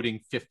unloading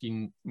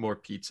 15 more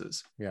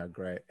pizzas. Yeah,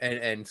 great.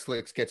 And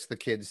Slicks gets the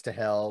kids to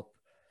help.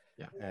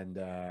 Yeah. And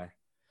I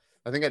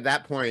think at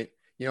that point,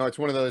 it's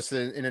one of those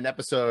in an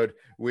episode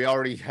we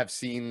already have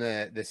seen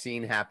the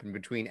scene happen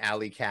between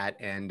Alley Cat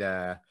and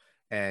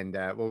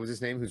what was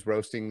his name? Who's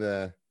roasting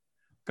the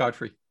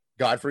Godfrey,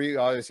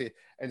 obviously.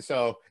 And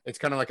so it's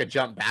kind of like a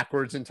jump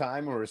backwards in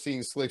time where we're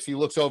seeing Slicks. He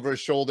looks over his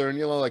shoulder and,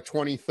 like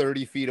 20,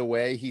 30 feet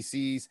away, he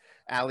sees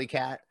Alley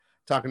Cat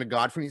talking to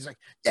Godfrey. He's like,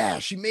 yeah,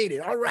 she made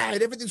it. All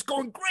right. Everything's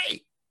going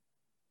great.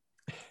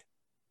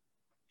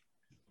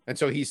 And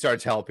so he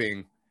starts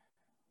helping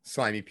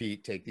Slimy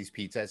Pete take these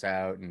pizzas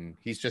out. And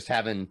he's just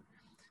having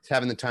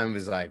the time of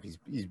his life. He's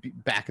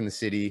back in the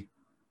city.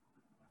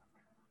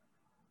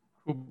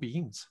 Cool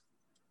beans.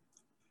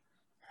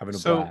 Having a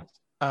blast.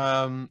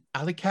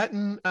 Alley Cat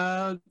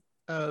and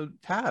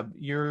Tab,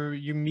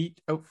 you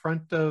meet out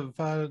front of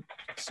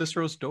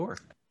Cicero's door.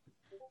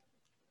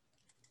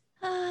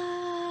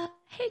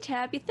 Hey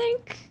Tab, you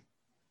think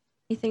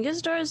You think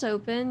his door is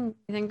open?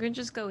 You think we can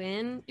just go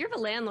in? You're the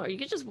landlord. You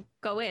could just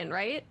go in,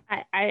 right?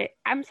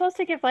 I'm supposed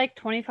to give like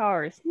 24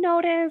 hours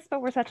notice,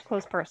 but we're such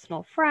close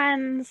personal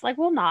friends. Like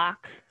we'll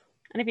knock,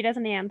 and if he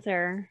doesn't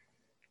answer,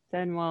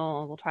 then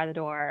we'll try the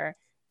door.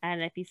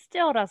 And if he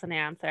still doesn't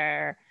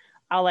answer,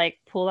 I'll like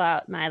pull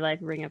out my like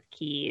ring of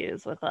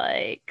keys with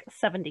like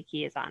 70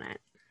 keys on it.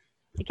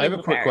 I have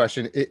a quick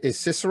question. Is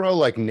Cicero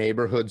like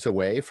neighborhoods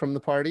away from the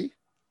party?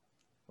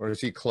 Or is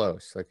he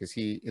close? Like, is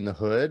he in the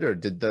hood, or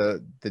did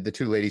the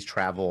two ladies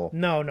travel?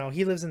 No,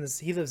 he lives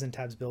in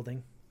Tab's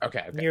building.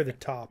 Okay. Near the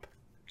top.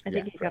 I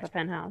think he's got a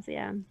penthouse,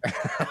 yeah.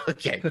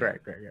 Okay,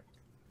 great.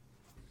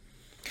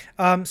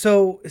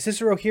 So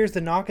Cicero hears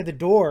the knock at the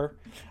door,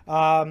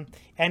 and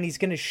he's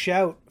gonna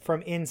shout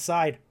from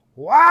inside,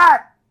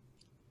 "What?"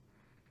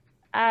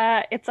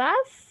 It's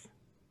us.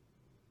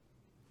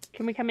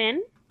 Can we come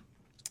in?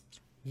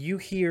 You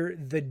hear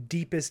the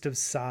deepest of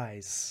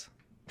sighs.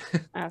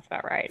 That's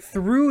about right.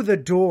 Through the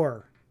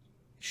door.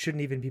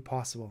 Shouldn't even be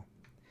possible.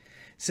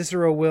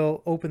 Cicero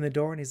will open the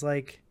door and he's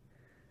like,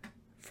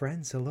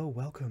 "Friends, hello,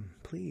 welcome.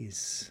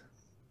 Please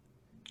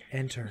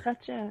enter."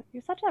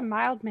 You're such a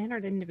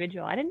mild-mannered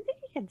individual. I didn't think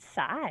you could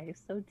sigh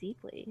so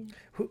deeply.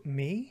 Who,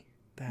 me?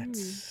 That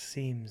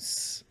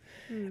seems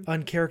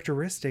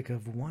uncharacteristic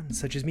of one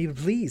such as me. But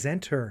please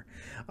enter.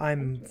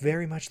 I'm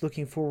very much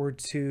looking forward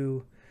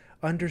to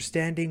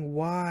understanding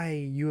why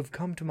you have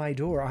come to my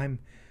door. I'm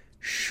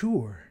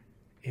sure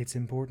it's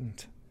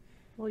important.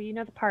 Well, you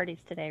know the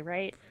party's today,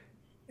 right?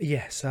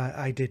 Yes,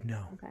 I did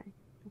know. Okay.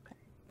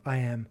 I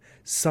am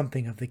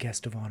something of the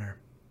guest of honor.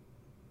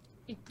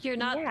 You're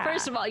not. Yeah.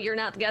 First of all, you're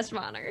not the guest of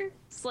honor.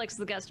 Slick's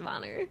the guest of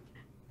honor.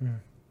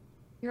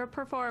 You're a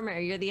performer.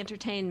 You're the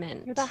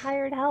entertainment. You're the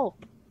hired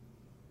help.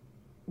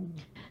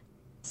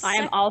 I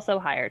am also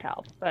hired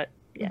help, but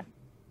yeah.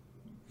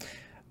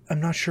 I'm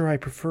not sure I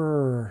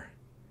prefer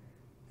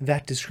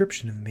that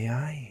description of me.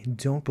 I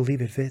don't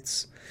believe it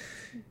fits.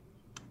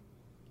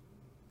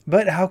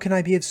 But how can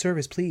I be of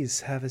service?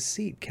 Please have a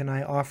seat. Can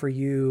I offer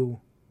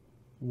you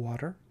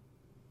water?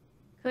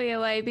 Kuya,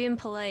 why you being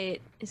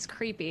polite is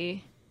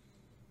creepy.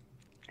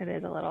 It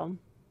is a little.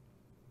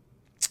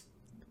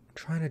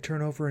 Trying to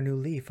turn over a new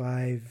leaf.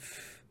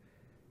 I've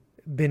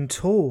been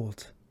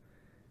told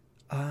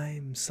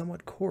I'm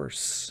somewhat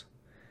coarse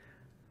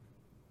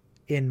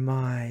in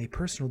my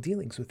personal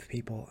dealings with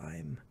people.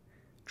 I'm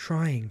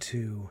trying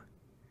to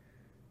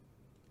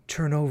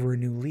turn over a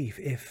new leaf,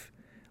 if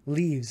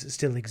leaves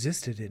still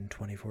existed in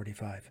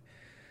 2045.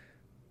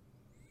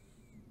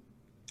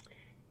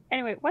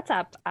 Anyway, what's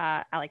up,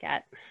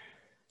 Alicat?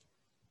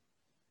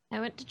 I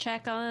went to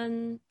check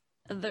on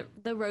the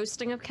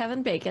roasting of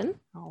Kevin Bacon,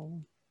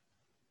 Oh.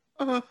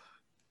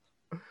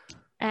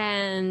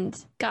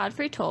 and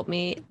Godfrey told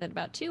me that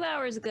about 2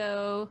 hours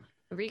ago,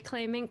 a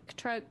Reclaim Ink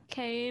truck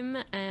came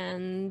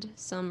and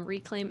some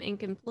Reclaim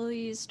Ink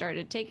employees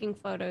started taking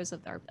photos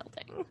of our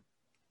building.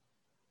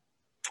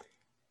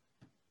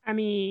 I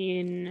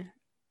mean,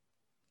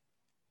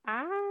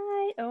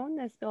 I own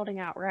this building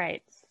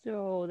outright,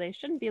 so they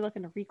shouldn't be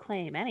looking to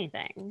reclaim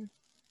anything.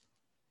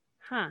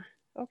 Huh.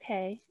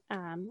 Okay.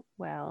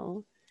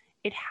 Well,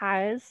 it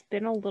has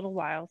been a little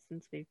while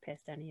since we've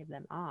pissed any of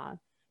them off.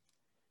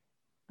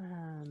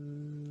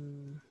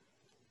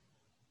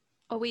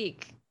 A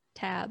week,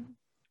 Tab.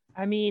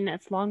 I mean,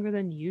 it's longer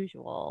than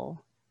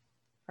usual,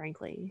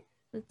 frankly.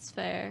 That's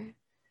fair.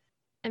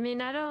 I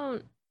mean, I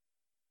don't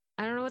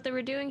know what they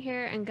were doing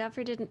here, and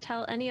Godfrey didn't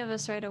tell any of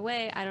us right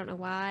away. I don't know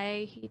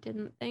why he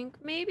didn't think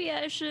maybe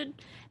I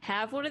should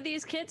have one of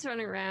these kids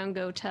running around,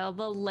 go tell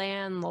the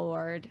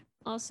landlord.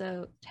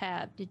 Also,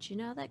 Tab, did you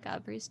know that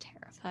Godfrey's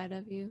terrified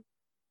of you?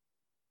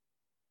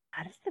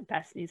 That is the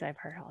best news I've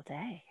heard all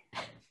day.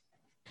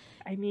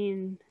 I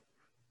mean,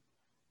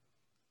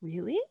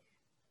 really?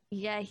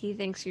 Yeah, he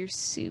thinks you're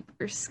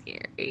super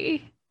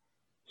scary.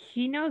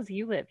 He knows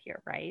you live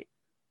here, right?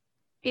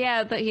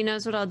 Yeah, but he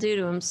knows what I'll do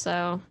to him,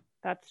 so...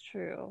 That's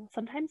true.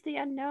 Sometimes the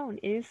unknown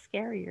is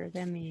scarier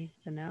than the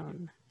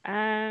known.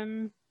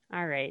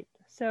 All right.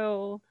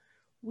 So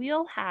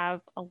we'll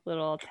have a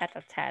little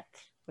tete-a-tete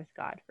with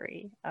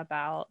Godfrey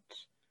about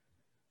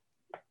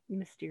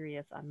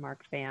mysterious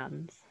unmarked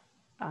vans.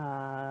 What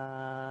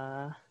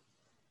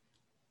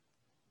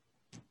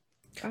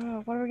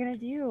are we gonna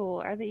do?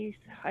 Are they?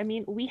 I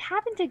mean, we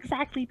haven't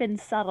exactly been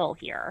subtle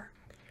here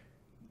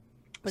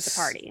with the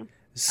party.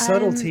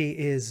 Subtlety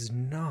is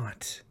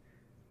not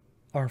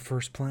our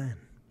first plan.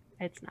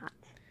 It's not.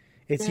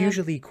 It's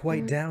usually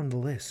quite down the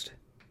list.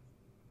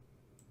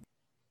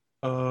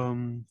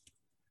 Alley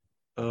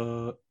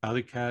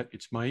Cat,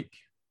 it's Mike.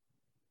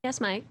 Yes,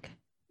 Mike.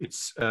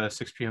 It's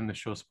 6 p.m. The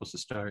show's supposed to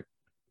start.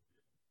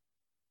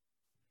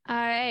 All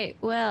right,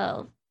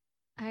 well,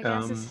 I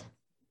guess it's...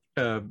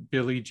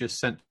 Billy just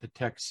sent the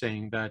text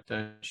saying that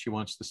she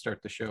wants to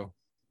start the show.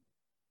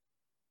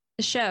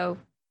 The show.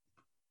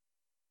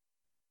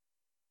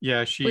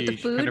 Yeah, With the she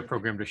food? kind of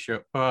programmed a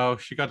show. Oh,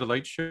 she got a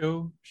light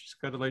show. She's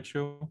got a light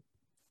show.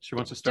 She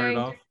wants to start it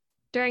off.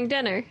 During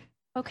dinner.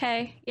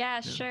 Okay, yeah,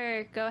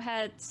 sure. Go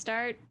ahead.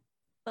 Start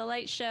the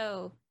light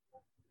show.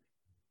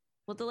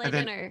 We'll delay And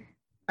then- dinner.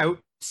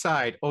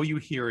 Outside, all you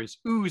hear is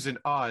oohs and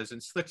ahs,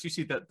 and Slicks, you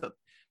see that the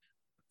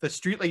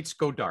streetlights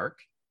go dark,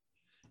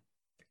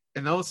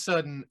 and all of a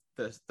sudden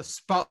the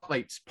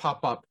spotlights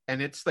pop up,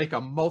 and it's like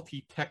a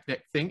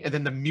multi-technic thing, and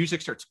then the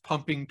music starts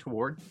pumping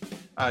towards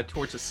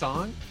a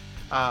song,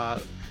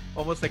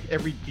 almost like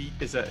every beat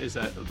is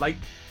a light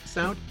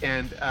sound,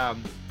 and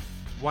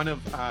one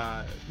of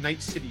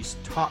Night City's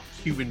top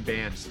Cuban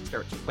bands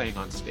starts playing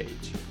on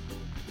stage.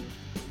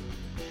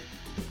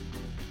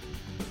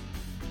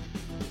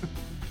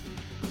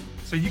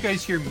 So you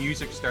guys hear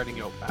music starting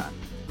out back,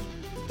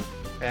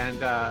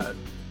 and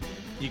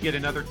you get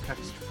another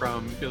text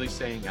from Billy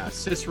saying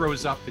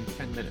Cicero's up in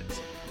 10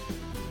 minutes.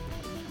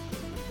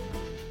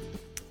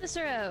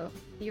 Cicero,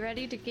 you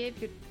ready to give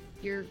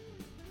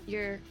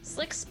your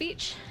slick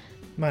speech?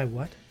 My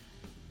what?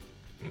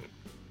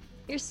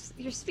 Your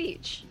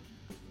speech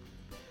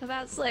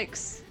about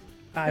Slicks.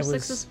 I For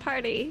Slicks's was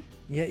party.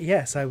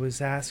 yes, I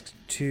was asked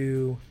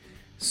to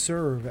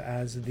serve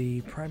as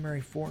the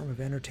primary form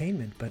of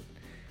entertainment, but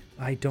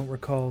I don't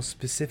recall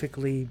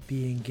specifically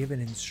being given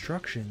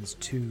instructions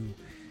to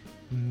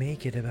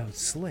make it about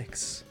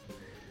Slicks.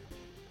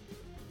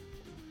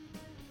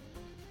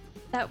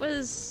 That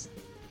was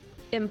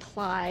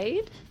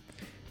implied.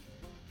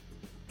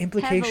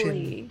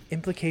 Implication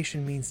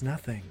Heavily. means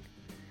nothing.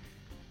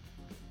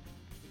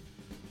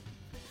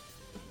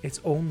 It's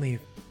only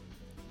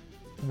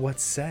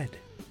what's said.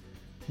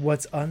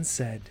 What's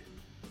unsaid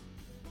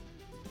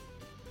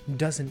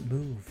doesn't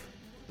move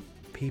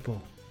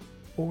people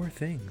or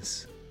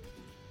things.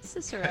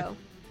 Cicero.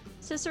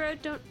 Cicero,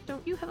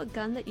 don't you have a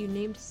gun that you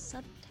named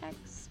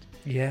Subtext?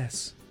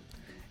 Yes.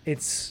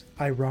 It's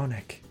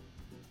ironic.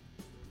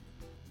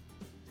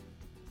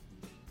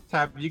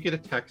 Tab, you get a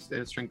text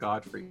answering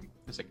Godfrey.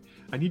 It's like,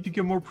 I need to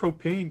get more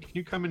propane. Can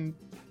you come and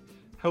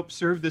help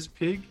serve this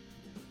pig?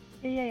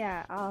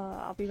 Yeah.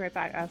 I'll be right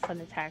back. I'll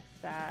send a text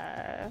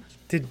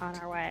Did on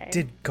our way.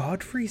 did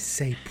Godfrey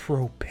say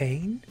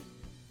propane?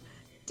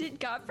 Did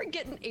Godfrey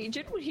get an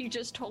agent when he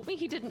just told me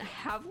he didn't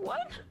have one?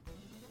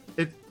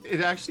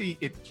 It actually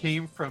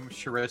came from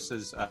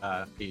Sharissa's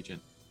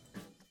agent.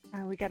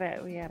 We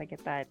gotta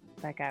get that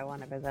guy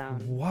one of his own.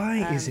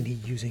 Why isn't he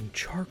using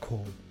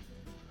charcoal?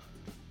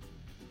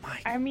 My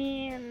I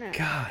mean,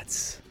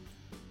 gods.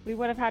 we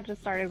would have had to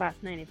start it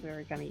last night if we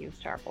were gonna use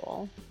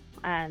charcoal,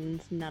 and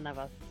none of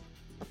us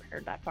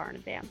prepared that far in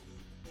advance.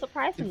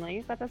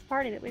 Surprisingly, at this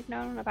party that we've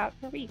known about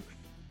for weeks.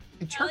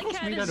 And charcoal's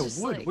Cat made is out of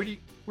just wood. like-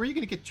 Where are you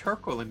going to get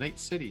charcoal in Night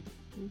City?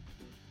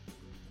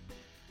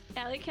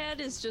 Alleycat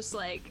is just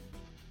like,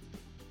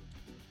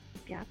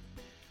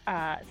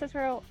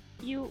 Cicero,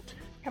 you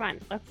come on.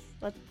 Let's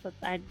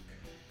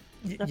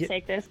Y-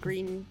 take this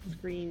green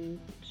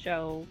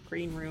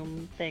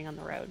room thing on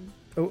the road.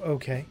 Oh,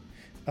 okay.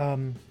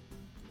 I'm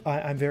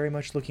very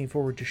much looking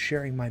forward to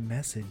sharing my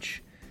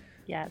message.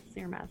 Yes,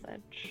 your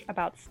message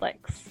about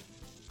Slicks.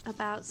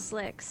 about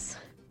Slicks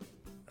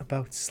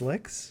About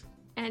Slicks?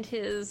 and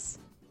his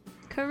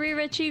career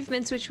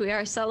achievements, which we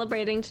are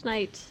celebrating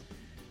tonight.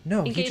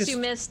 No, In case you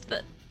missed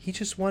the. he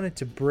just wanted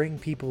to bring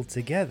people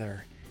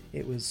together.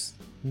 It was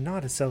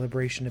not a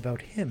celebration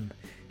about him.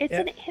 It's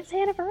Yeah. his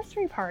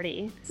anniversary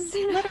party.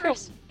 Literally,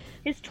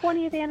 his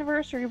 20th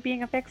anniversary of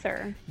being a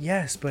fixer.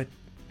 Yes, but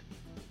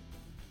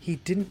he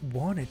didn't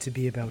want it to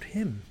be about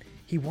him.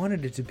 He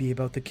wanted it to be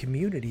about the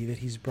community that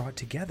he's brought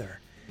together.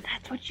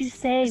 That's what you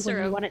say when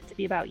Cicero. you want it to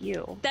be about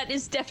you. That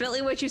is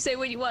definitely what you say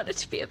when you want it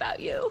to be about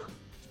you.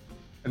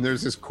 And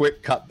there's this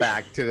quick cut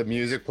back to the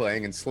music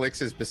playing, and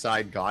Slicks is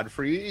beside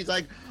Godfrey. He's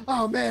like,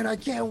 "Oh man, I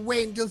can't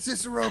wait until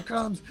Cicero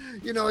comes.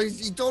 You know,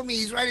 he told me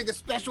he's writing a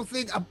special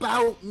thing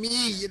about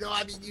me. You know,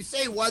 I mean, you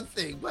say one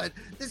thing, but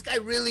this guy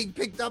really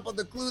picked up on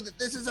the clue that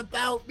this is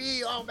about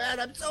me. Oh man,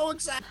 I'm so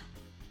excited."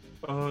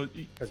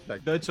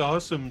 That's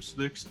awesome,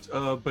 Slicks.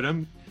 But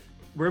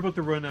we're about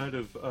to run out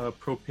of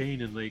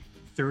propane in like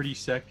 30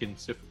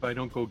 seconds if I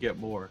don't go get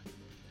more.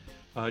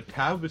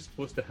 Tab is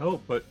supposed to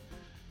help, but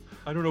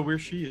I don't know where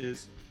she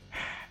is.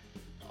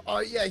 Oh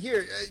yeah,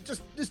 here,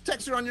 just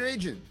text her on your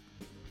agent.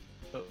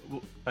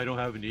 Well, I don't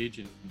have an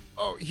agent.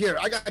 Oh, here,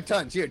 I got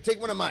tons. Here, take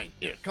one of mine.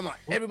 Here, come on.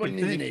 Everybody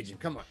needs an thanks. agent.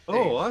 Come on.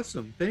 Oh,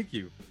 awesome. Thank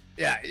you.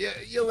 Yeah,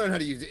 you'll learn how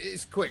to use it.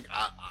 It's quick.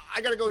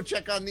 I gotta go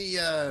check on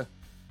the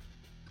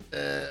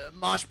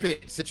mosh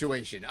pit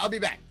situation. I'll be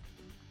back.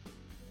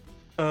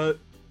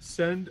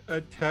 Send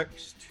a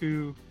text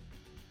to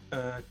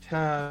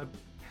Tab.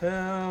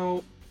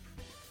 Help.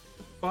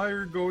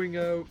 Fire going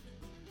out.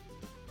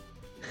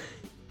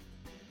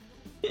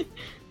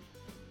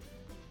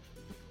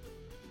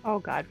 Oh,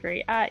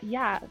 Godfrey.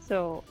 Yeah,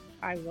 so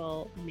I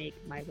will make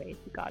my way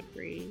to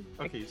Godfrey.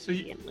 Okay, so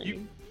you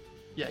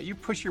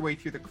expediently. push your way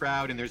through the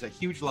crowd, and there's a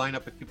huge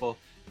lineup of people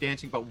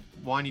dancing, but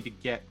wanting to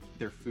get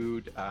their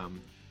food.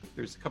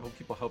 There's a couple of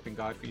people helping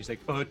Godfrey. He's like,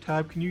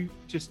 Tab, can you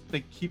just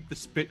like keep the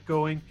spit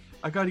going?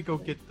 I gotta go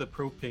get the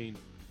propane.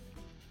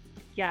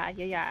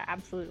 Yeah,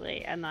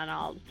 absolutely. And then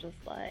I'll just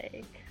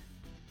like,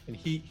 And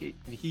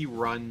he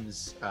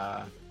runs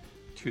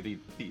to the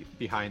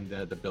behind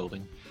the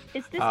building.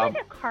 Is this like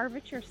a carve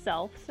it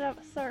yourself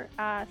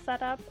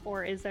setup,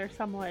 or is there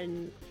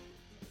someone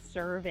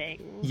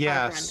serving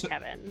Yeah, our friend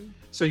Kevin?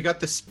 So you got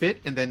the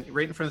spit, and then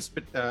right in front of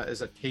the spit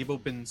is a table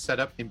been set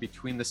up in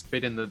between the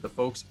spit and the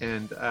folks,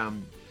 and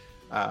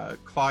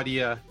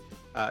Claudia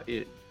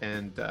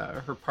and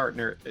her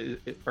partner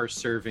are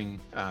serving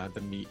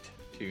the meat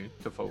to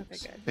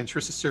folks. Okay, good. And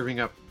Trista's serving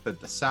up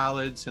the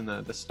salads and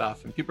the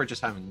stuff, and people are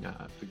just having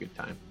a good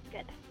time.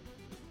 Good.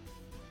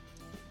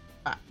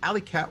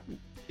 Alley Cat,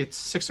 it's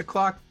 6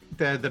 o'clock.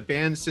 The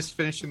band's just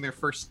finishing their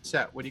first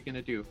set. What are you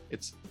gonna do?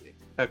 It's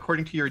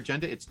according to your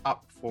agenda, it's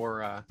up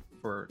for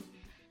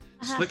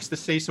Slicks to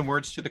say some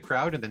words to the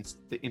crowd and then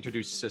to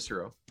introduce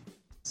Cicero.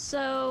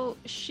 So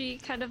she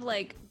kind of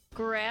like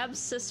grabs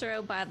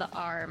Cicero by the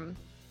arm,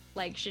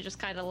 like she just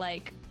kind of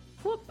like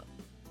whoop,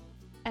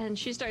 and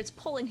she starts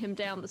pulling him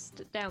down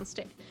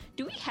downstairs.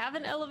 Do we have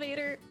an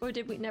elevator, or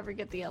did we never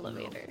get the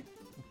elevator?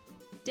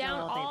 Down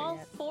No elevator all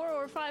yet. 4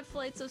 or 5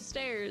 flights of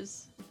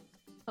stairs.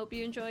 Hope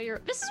you enjoy your.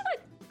 This is why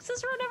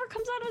Cicero never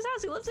comes out of his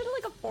house. He lives in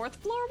like a 4th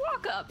floor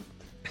walk up.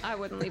 I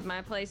wouldn't leave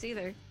my place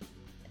either.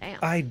 Damn.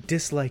 I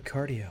dislike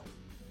cardio.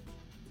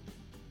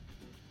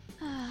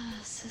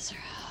 Cicero.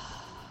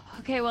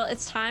 Okay, well,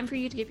 it's time for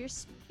you to give your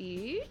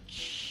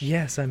speech.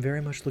 Yes, I'm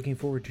very much looking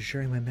forward to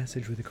sharing my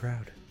message with the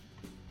crowd.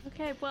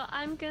 Okay, well,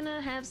 I'm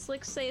gonna have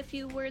Slick say a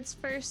few words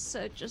first,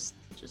 so just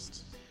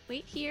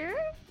wait here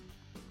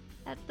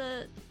at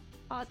the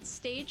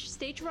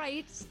stage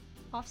right,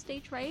 off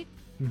stage right,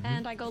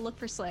 and I go look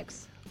for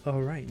Slicks.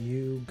 All right,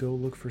 you go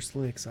look for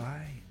Slicks.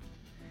 I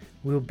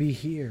will be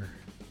here.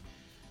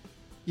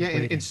 Yeah,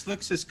 Waiting. and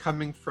Slicks is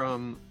coming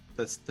from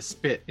the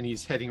spit, and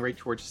he's heading right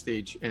towards the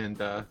stage,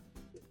 and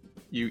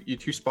you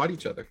two spot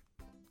each other.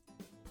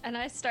 And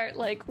I start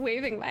like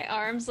waving my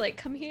arms, like,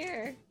 come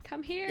here,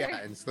 come here.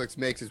 Yeah, and Slicks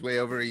makes his way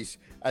over.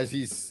 As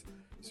he's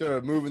sort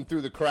of moving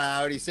through the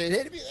crowd, he's saying,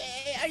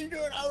 "Hey, how you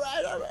doing? All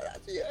right. I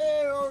see you.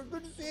 Hey, oh,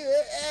 good to see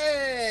you.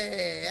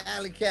 Hey,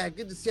 Alley Cat,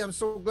 good to see you. I'm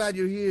so glad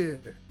you're here."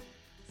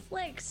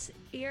 Slicks,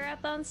 you're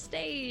up on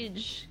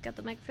stage. Got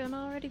the microphone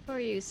all ready for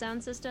you,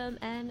 sound system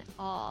and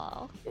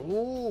all.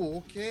 Oh,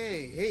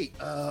 okay. Hey,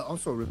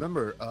 also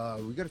remember,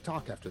 we got to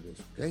talk after this,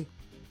 okay?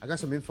 I got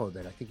some info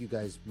that I think you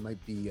guys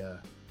might be,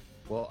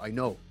 well, I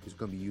know is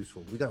going to be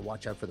useful. We got to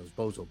watch out for those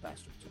bozo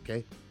bastards,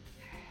 okay?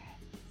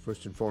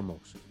 First and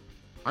foremost.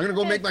 I'm going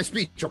to go make my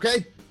speech,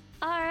 okay?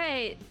 All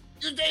right.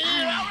 You stay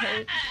here, all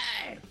right?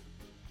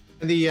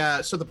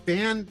 And so the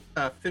band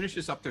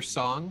finishes up their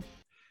song,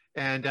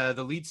 and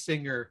the lead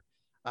singer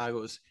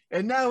goes,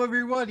 "And now,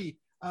 everybody,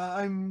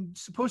 I'm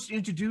supposed to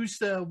introduce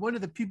one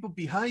of the people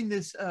behind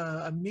this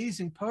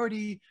amazing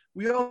party.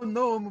 We all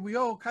know him. We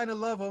all kind of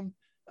love him.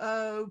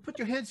 Put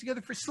your hands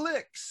together for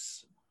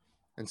Slicks."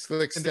 And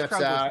Slick And the steps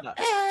crowd out.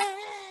 goes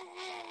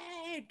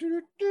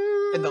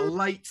nuts. And the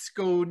lights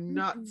go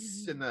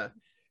nuts, and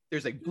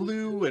there's like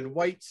blue and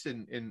whites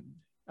and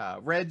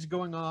reds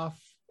going off.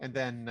 And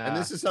then And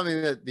this is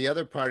something that the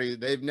other party,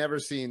 they've never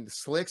seen.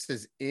 Slicks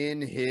is in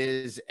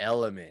his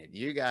element.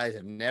 You guys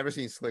have never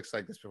seen Slicks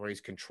like this before. He's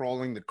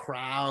controlling the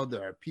crowd.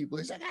 There are people.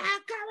 He's like, come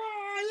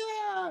on,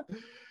 yeah. And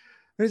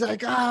he's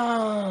like,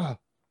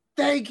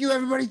 thank you,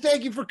 everybody.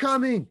 Thank you for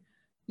coming.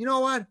 You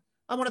know what?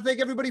 I want to thank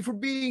everybody for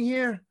being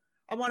here.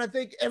 I want to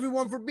thank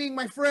everyone for being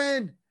my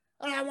friend.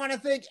 And I want to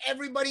thank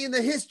everybody in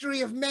the history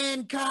of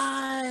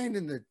mankind.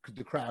 And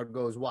the crowd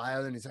goes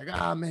wild. And he's like,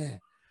 man,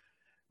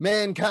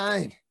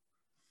 mankind.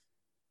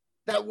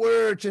 That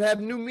word should have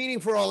new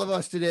meaning for all of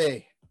us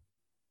today.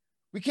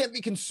 We can't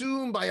be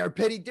consumed by our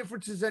petty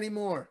differences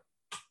anymore.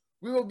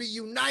 We will be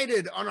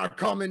united on our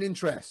common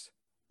interests.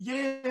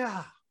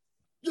 yeah,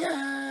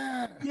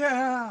 Yeah.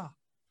 yeah.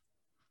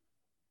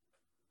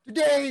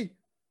 Today,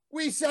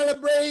 we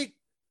celebrate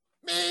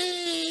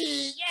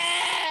me.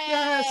 Yeah.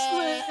 Yeah,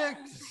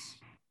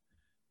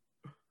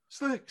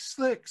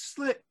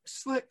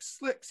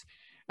 Slicks.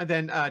 And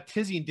then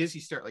Tizzy and Dizzy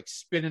start like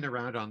spinning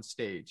around on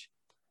stage.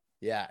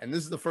 Yeah. And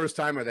this is the first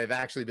time where they've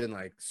actually been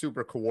like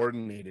super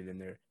coordinated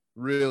and they're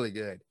really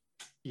good.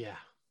 Yeah.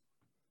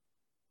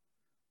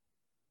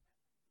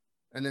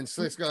 And then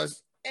Slicks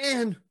goes,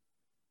 and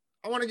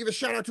I want to give a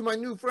shout out to my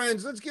new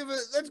friends. Let's give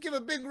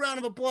a big round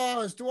of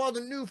applause to all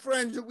the new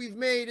friends that we've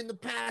made in the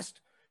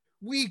past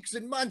weeks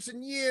and months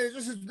and years.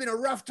 This has been a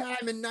rough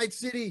time in Night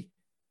City.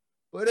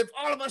 But if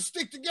all of us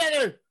stick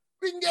together,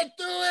 we can get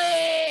through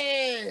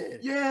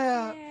it.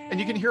 Yeah. And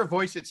you can hear a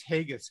voice, it's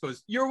Haggis,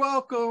 goes, "You're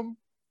welcome."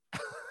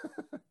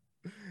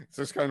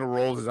 So it's kind of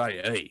rolls his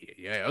eye.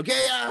 Yeah.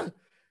 Okay.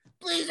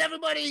 Please,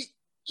 everybody,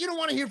 you don't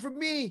want to hear from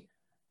me.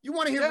 You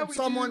want to hear Yeah, from we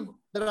someone do.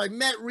 that I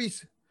met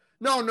recently.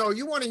 No,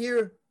 you want to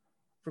hear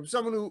from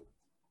someone who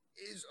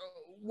is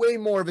way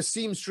more of a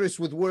seamstress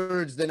with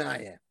words than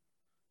I am.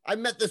 I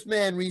met this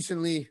man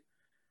recently,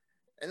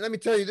 and let me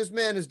tell you, this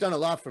man has done a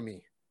lot for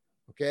me.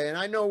 Okay, and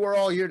I know we're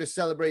all here to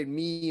celebrate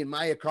me and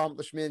my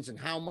accomplishments and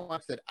how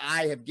much that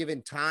I have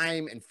given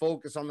time and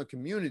focus on the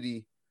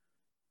community.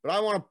 But I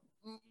want to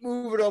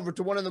move it over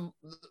to one of the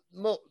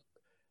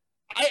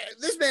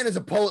This man is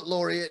a poet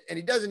laureate, and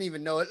he doesn't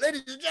even know it.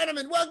 Ladies and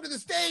gentlemen, welcome to the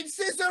stage,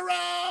 Cicero!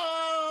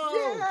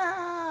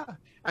 Yeah.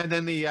 And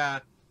then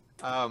the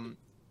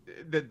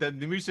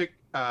music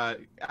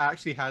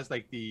actually has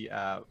like the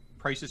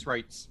Price is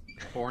Right's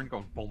horn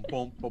going boom,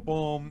 boom, boom,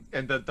 boom,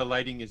 and the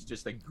lighting is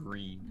just like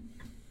green.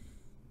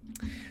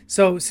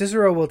 So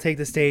Cicero will take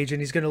the stage,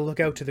 and he's going to look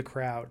out to the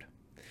crowd,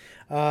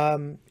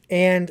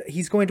 and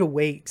he's going to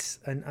wait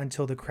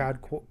until the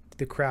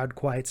crowd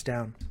quiets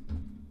down.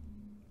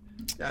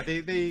 Yeah,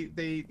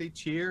 they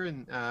cheer,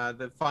 and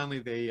finally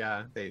they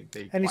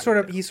and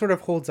he sort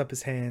of holds up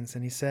his hands,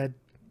 and he said,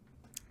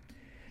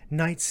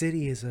 "Night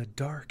City is a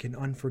dark and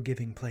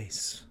unforgiving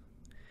place.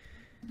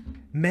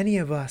 Many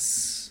of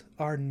us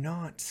are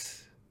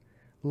not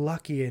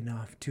lucky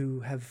enough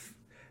to have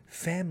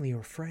family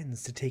or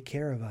friends to take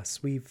care of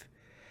us. We've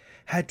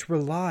had to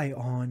rely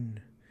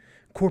on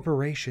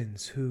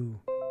corporations who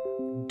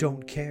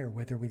don't care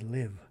whether we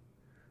live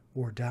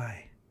or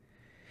die.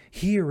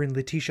 Here in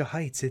Letitia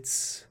Heights,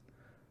 it's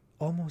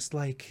almost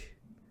like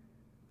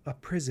a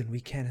prison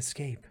we can't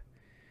escape.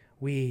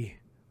 We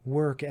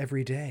work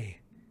every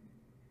day,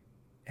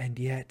 and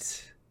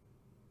yet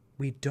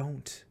we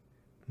don't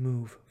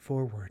move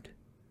forward.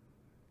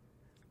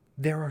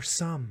 There are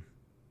some,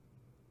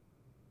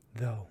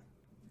 though,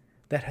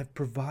 that have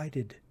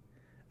provided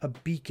a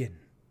beacon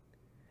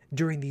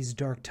during these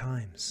dark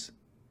times,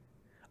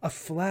 a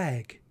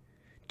flag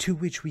to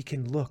which we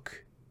can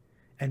look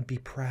and be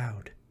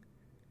proud,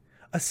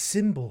 a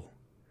symbol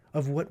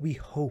of what we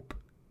hope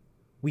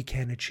we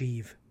can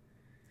achieve.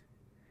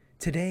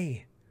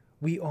 Today,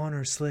 we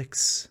honor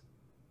Slicks,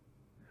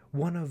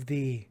 one of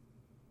the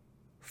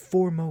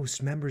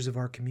foremost members of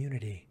our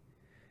community,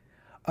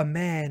 a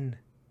man,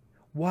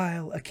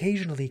 while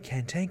occasionally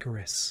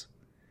cantankerous,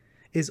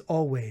 is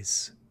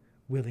always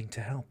willing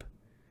to help.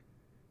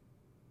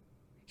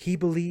 He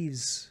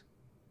believes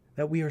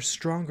that we are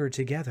stronger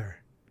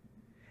together,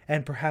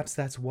 and perhaps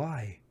that's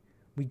why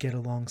we get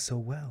along so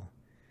well,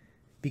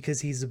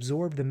 because he's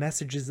absorbed the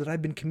messages that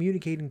I've been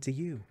communicating to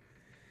you.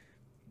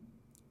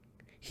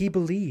 He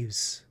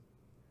believes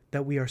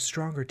that we are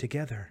stronger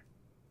together,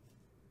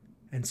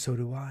 and so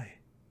do I.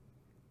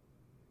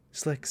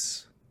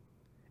 Slicks,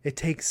 it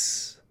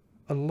takes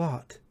a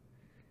lot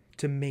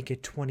to make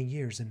it 20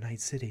 years in Night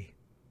City.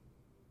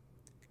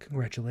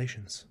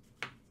 Congratulations.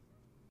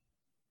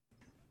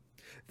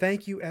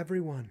 Thank you,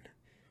 everyone.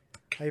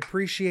 I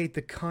appreciate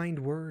the kind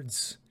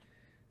words,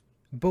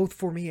 both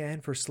for me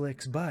and for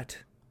Slicks,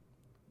 but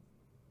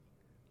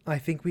I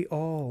think we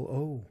all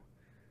owe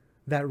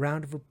that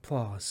round of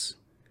applause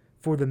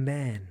for the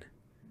man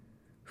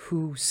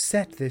who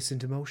set this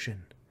into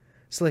motion.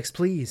 Slicks,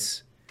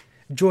 please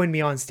join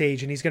me on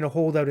stage, and he's going to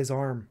hold out his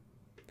arm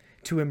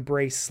to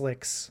embrace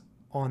Slicks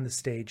on the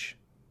stage.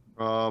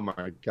 Oh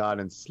my God.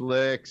 And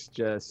Slicks,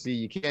 just see,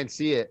 you can't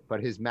see it,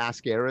 but his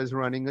mascara is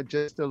running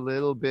just a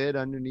little bit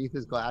underneath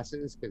his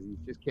glasses because he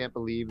just can't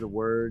believe the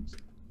words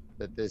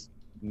that this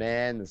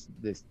man,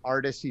 this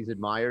artist he's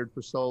admired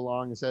for so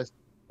long says.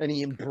 And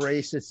he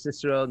embraces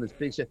Cicero and this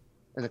big shit,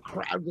 and the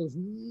crowd goes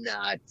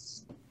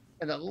nuts,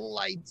 and the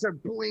lights are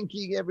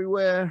blinking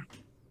everywhere.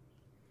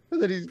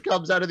 And then he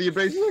comes out of the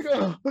embrace, he's like,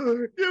 oh,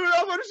 give it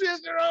up for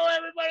Cicero,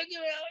 everybody,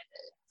 give it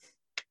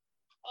up.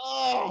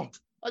 Oh,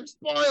 I'm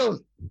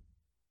spoiled.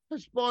 I'm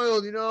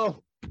spoiled, you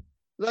know.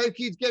 Life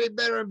keeps getting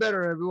better and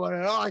better, everyone.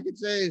 And all I can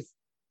say is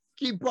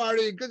keep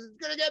partying because it's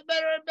going to get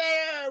better and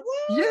better.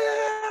 Woo!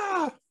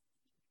 Yeah.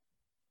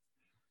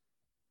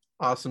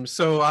 Awesome.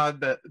 So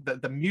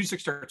the music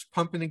starts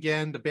pumping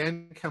again. The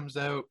band comes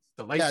out.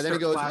 The lights. Yeah, there he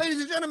goes. flashing.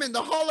 Ladies and gentlemen,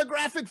 the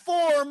holographic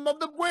form of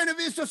the Buena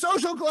Vista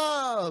Social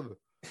Club.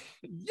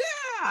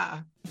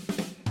 Yeah.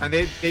 And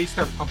they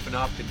start pumping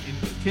up, and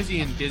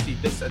Tizzy and Dizzy,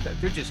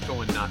 they're just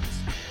going nuts.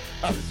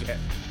 Okay.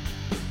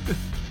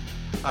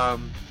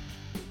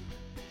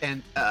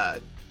 And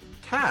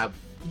Tab,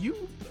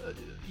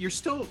 you're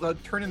still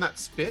turning that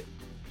spit,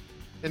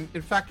 and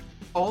in fact,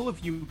 all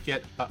of you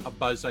get a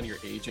buzz on your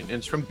agent, and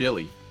it's from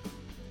Billy.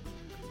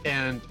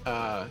 And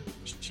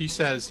she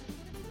says,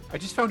 "I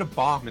just found a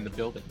bomb in the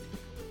building."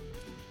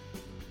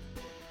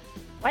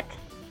 What?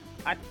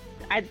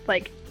 I'd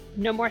like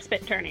no more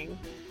spit turning.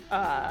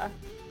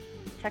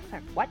 Check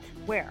that. What?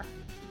 Where?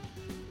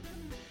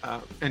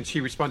 And she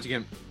responds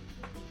again,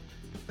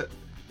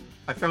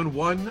 "I found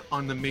one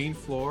on the main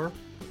floor.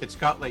 It's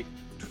got like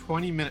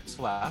 20 minutes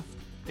left.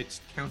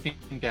 It's counting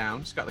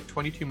down. It's got like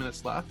 22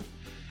 minutes left.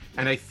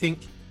 And I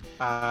think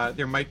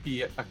there might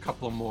be a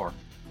couple more.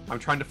 I'm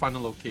trying to find the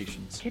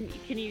locations."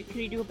 Can you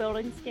do a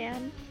building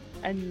scan?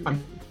 And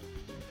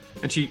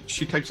And she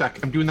types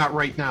back, "I'm doing that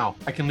right now.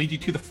 I can lead you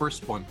to the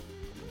first one."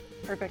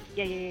 perfect.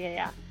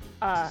 Yeah.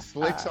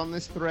 Slicks on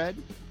this thread.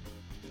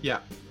 Yeah.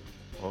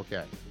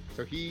 Okay.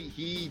 So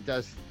he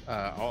does.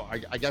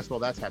 I guess while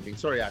that's happening.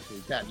 Sorry,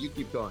 actually, Tab, you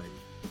keep going.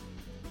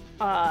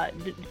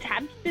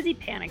 Tab's busy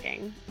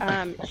panicking.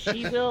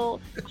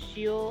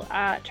 She'll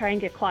try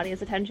and get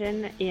Claudia's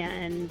attention.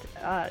 And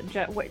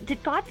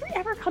did Godfrey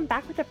ever come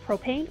back with the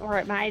propane, or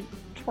am I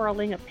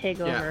twirling a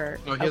pig over?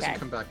 No, he hasn't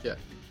come back yet.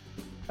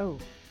 Oh,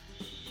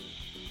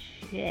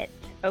 shit.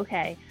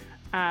 Okay.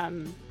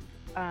 Um,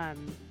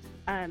 I'm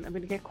gonna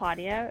get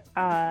Claudia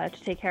to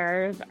take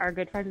care of our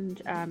good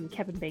friend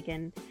Kevin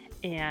Bacon,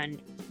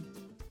 and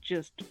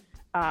just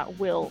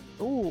will.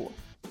 Ooh,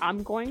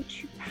 I'm going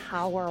to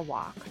power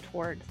walk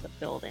towards the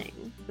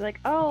building. Be like,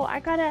 oh, I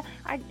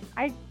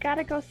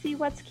gotta go see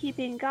what's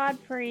keeping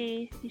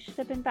Godfrey. He should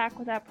have been back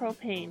with that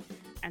propane,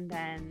 and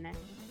then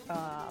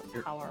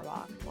power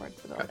walk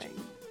towards the building.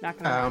 Not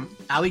gonna.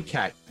 Alley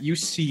Cat, you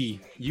see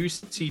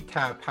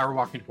Tab power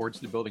walking towards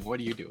the building. What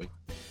are you doing?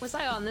 Was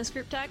I on this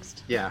group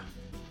text? Yeah.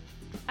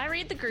 I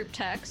read the group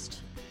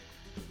text.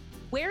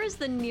 Where is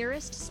the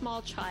nearest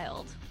small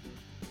child?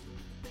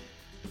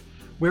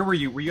 Where were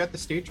you? Were you at the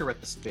stage or at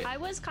the spit? I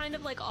was kind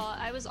of like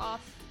I was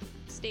off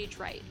stage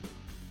right.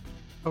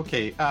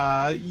 Okay.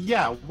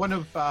 Yeah. One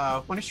of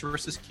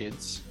Sharissa's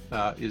kids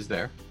is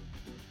there.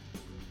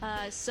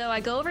 So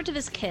I go over to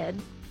this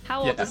kid.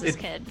 How old is this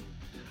kid?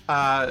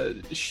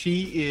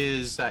 She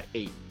is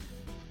 8.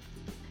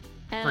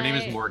 And Her name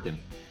is Morgan.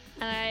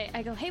 And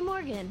I go, hey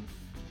Morgan,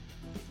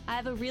 I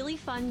have a really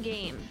fun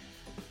game.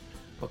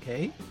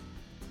 Okay.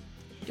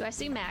 Do I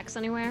see Max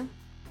anywhere?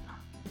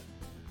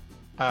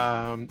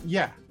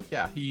 Yeah.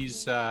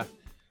 He's over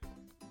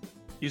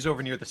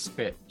near the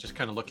spit, just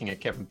kind of looking at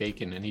Kevin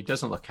Bacon, and he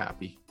doesn't look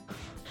happy.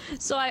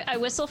 So I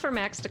whistle for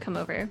Max to come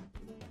over.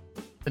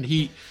 And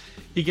he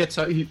gets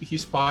up, he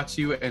spots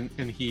you, and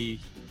he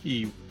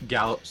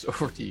gallops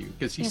over to you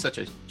because he's such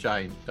a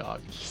giant dog.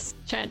 He's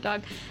a giant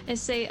dog. And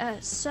say,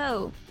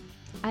 so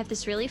I have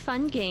this really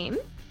fun game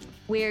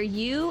where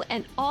you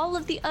and all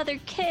of the other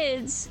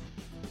kids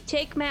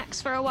take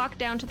Max for a walk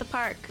down to the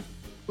park,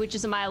 which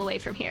is a mile away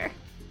from here.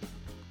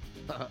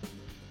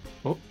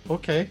 Oh,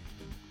 okay.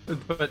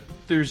 But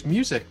there's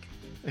music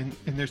and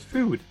there's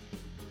food.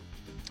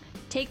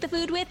 Take the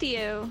food with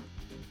you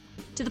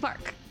to the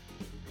park.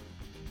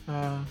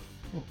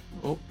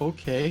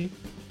 Okay.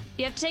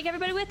 You have to take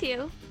everybody with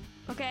you,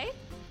 okay?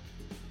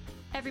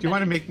 Everybody. Do you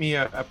want to make me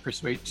a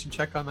persuasion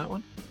check on that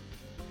one?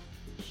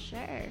 Sure,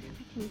 I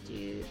can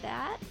do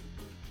that.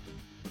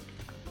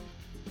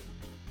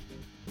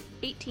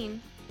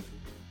 18.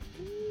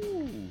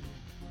 Ooh.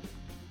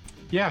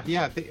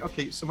 Yeah.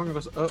 Okay, so Morgan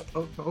goes,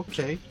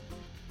 okay.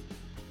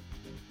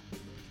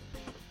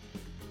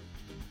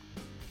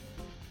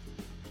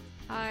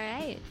 All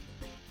right.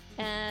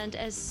 And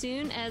as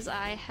soon as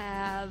I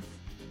have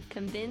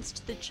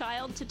convinced the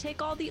child to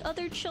take all the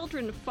other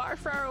children far,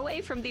 far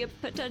away from the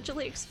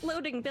potentially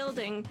exploding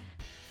building,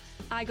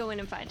 I go in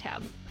and find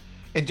Tab.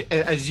 And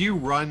as you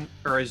run,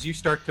 or as you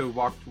start to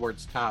walk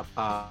towards Tab,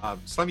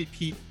 Slimy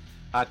Pete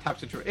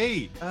taps into her.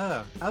 Hey,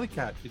 Alley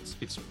Cat,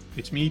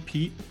 it's me,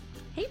 Pete.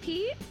 Hey,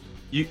 Pete.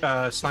 You,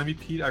 Slimy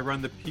Pete, I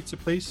run the pizza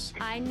place.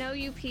 I know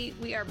you, Pete.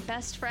 We are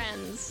best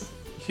friends.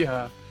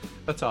 Yeah,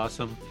 that's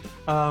awesome.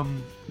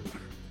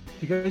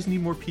 You guys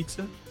need more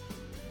pizza?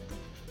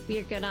 We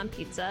are good on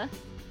pizza.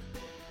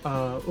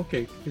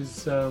 Okay,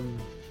 because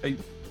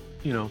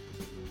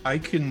I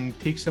can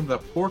take some of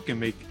that pork and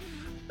make,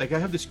 like, I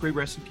have this great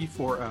recipe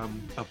for a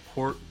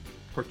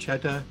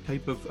porchetta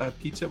type of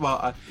pizza.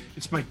 Well,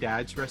 it's my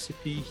dad's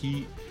recipe.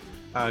 He,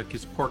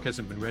 because pork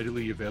hasn't been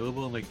readily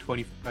available in like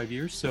 25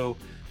 years, so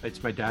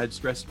it's my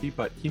dad's recipe.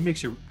 But he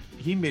made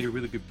a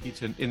really good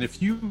pizza, and if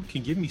you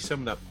can give me some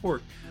of that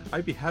pork,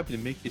 I'd be happy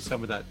to make you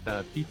some of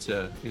that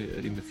pizza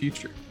in the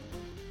future.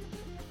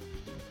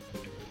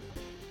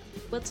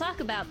 We'll talk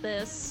about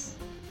this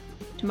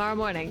tomorrow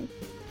morning.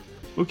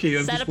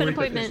 Okay, Set up an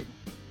appointment.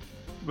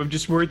 I'm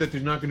just worried that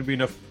there's not going to be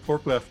enough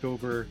pork left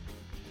over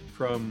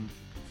from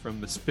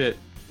the spit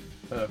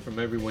from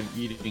everyone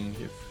eating.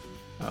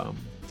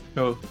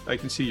 Oh, I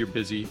can see you're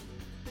busy.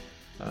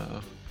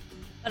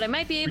 But I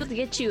might be able to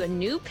get you a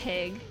new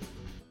pig,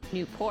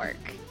 new pork.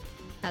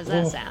 How's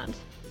that sound?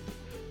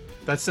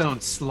 That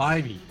sounds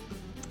slimy.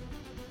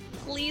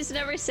 Please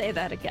never say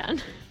that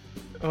again.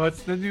 Oh,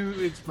 it's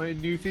my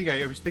new thing.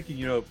 I was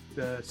thinking,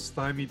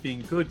 slimy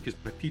being good because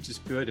my pizza's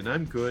good and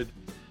I'm good.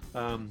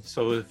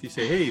 So if you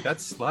say, hey,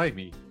 that's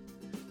slimy,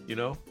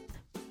 what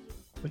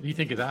do you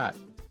think of that?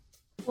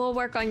 We'll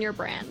work on your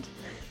brand.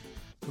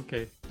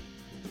 Okay.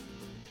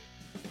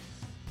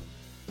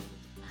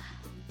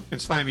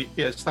 And Slimy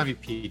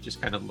Pete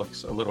just kind of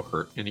looks a little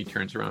hurt and he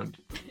turns around.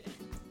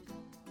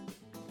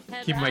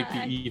 He might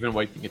be even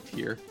wiping a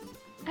tear.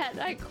 And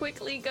I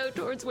quickly go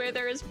towards where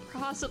there is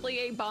possibly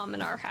a bomb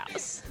in our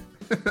house.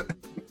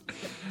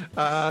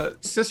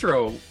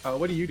 Cicero,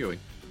 what are you doing?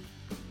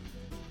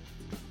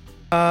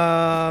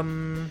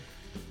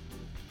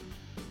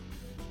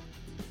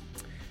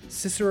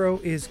 Cicero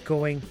is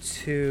going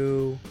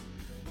to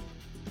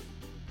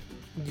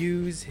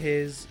use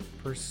his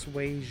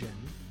persuasion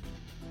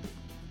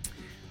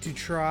to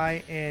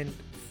try and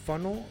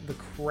funnel the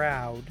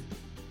crowd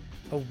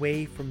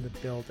away from the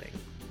building.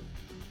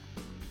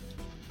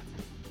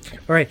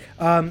 All right.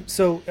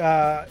 So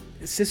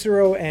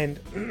Cicero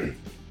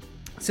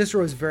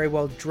is very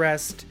well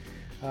dressed.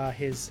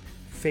 His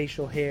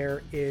facial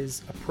hair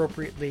is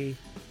appropriately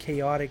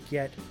chaotic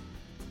yet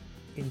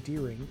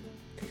endearing.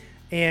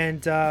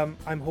 And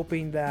I'm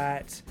hoping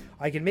that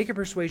I can make a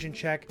persuasion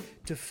check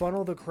to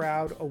funnel the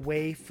crowd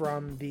away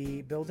from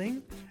the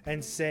building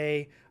and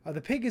say,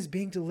 the pig is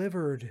being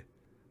delivered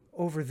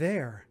over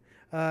there.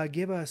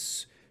 Give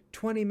us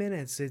 20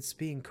 minutes. It's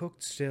being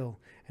cooked still.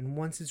 And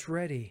once it's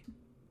ready,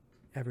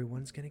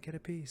 everyone's going to get a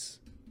piece.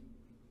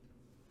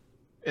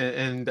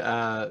 And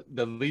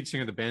the lead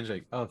singer of the band's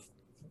like, oh,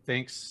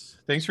 thanks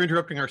for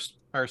interrupting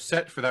our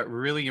set for that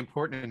really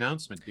important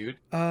announcement, dude.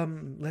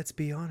 Let's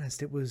be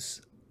honest. It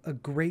was a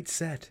great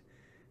set.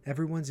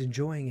 Everyone's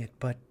enjoying it,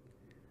 but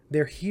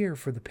they're here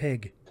for the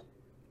pig,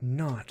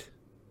 not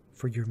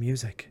for your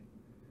music.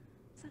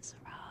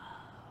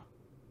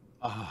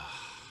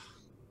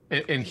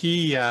 And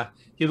he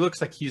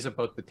looks like he's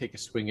about to take a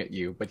swing at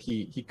you, but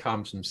he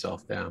calms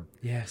himself down.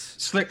 Yes.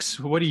 Slicks,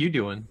 what are you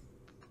doing?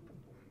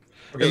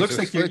 Okay, it looks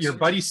so like Slicks- your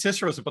buddy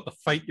Cicero's about to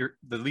fight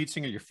the lead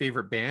singer of your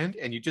favorite band,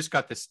 and you just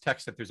got this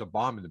text that there's a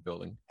bomb in the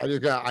building.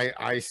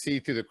 I see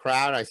through the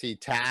crowd. I see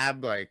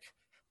Tab like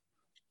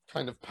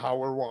kind of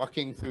power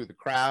walking through the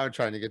crowd,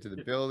 trying to get to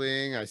the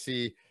building. I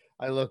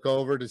look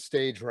over to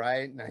stage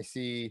right, and I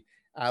see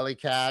Alley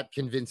Cat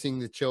convincing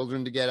the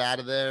children to get out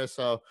of there.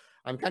 So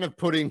I'm kind of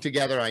putting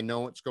together. I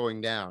know what's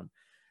going down.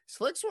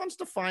 Slicks wants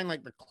to find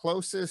like the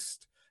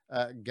closest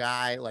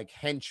guy, like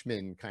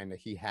henchman kind of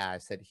he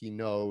has that he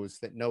knows,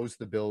 that knows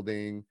the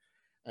building,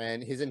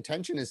 and his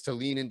intention is to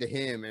lean into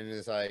him and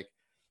is like,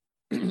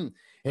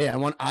 hey, I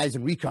want eyes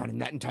and recon in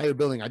that entire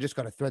building. I just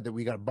got a thread that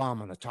we got a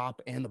bomb on the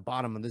top and the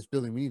bottom of this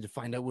building. We need to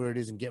find out where it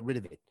is and get rid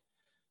of it.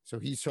 So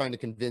he's trying to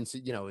convince,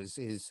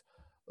 his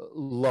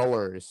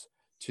lowers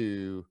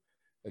to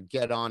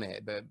get on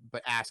it,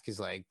 but ask his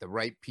like the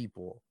right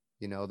people,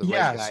 the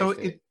right guys. So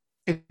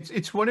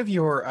it's one of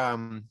your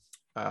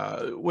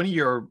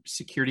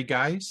security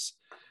guys.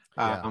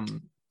 Yeah.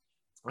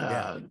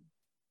 Do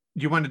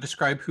you want to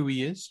describe who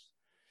he is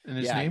and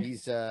his name?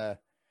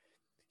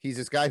 He's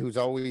this guy who's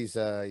always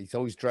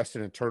dressed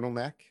in a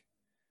turtleneck,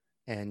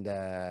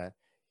 and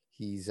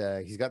he's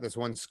got this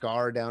one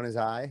scar down his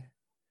eye,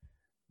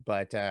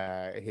 but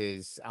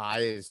his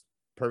eye is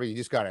perfect.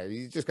 He's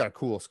just got a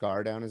cool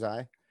scar down his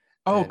eye.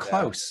 Oh, And,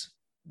 Klaus.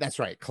 That's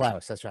right,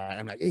 Klaus. That's right.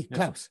 I'm like, hey,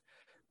 Klaus,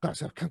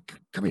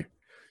 come here.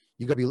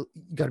 You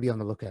gotta be on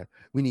the lookout.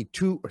 We need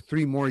 2 or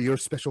 3 more of your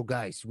special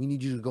guys. We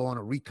need you to go on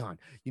a recon.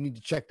 You need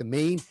to check the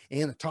main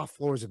and the top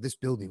floors of this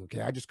building.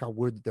 Okay, I just got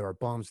word that there are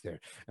bombs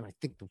there, and I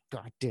think the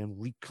goddamn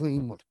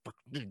reclaim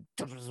motherfucker.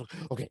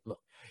 Okay,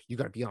 look, you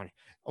gotta be on it.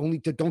 Only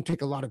don't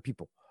take a lot of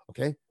people.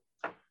 Okay.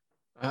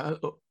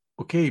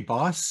 Okay,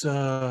 boss.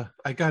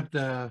 I got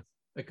a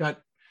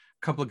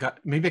couple of guys.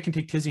 Maybe I can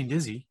take Tizzy and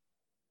Dizzy.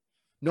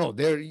 No,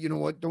 you know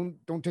what?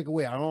 Don't take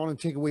away. I don't want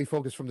to take away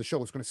focus from the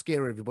show. It's going to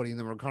scare everybody, and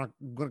then we're going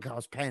to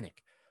cause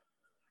panic.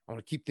 I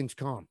want to keep things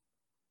calm.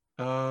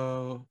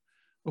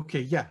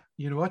 Okay, yeah.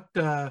 You know what?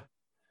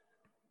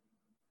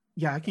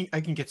 Yeah, I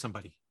can get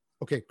somebody.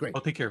 Okay, great.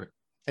 I'll take care of it.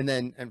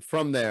 And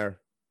from there,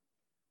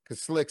 because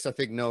Slicks, I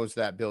think, knows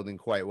that building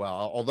quite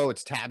well. Although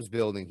it's Tab's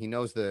building, he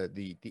knows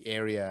the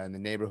area and the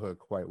neighborhood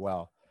quite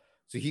well.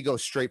 So he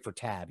goes straight for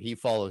Tab. He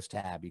follows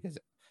Tab because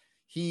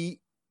he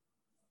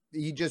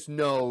just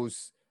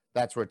knows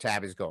that's where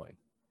Tab is going.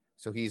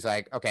 So he's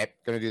like, okay,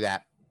 gonna do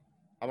that.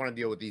 I want to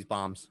deal with these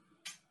bombs.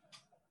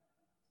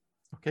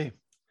 Okay.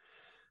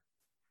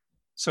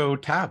 So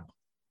Tab,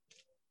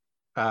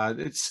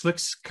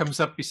 Slicks comes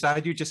up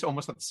beside you just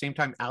almost at the same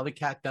time Alley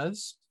Cat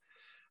does.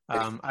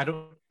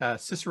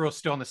 Cicero's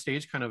still on the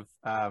stage, kind of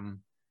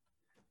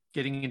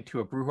getting into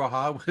a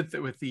brouhaha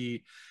with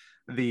the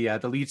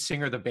lead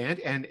singer of the band,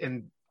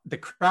 and the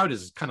crowd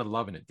is kind of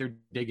loving it. They're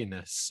digging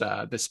this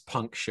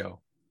punk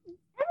show.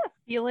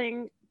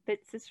 Feeling that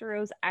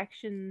Cicero's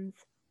actions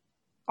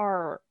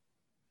are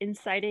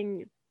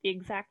inciting the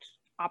exact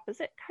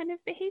opposite kind of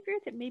behavior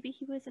that maybe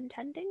he was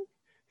intending.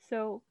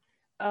 So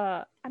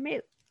Tab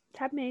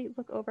may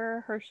look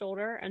over her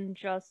shoulder and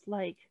just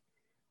like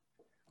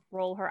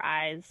roll her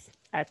eyes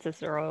at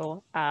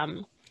Cicero.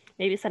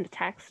 Maybe send a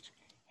text.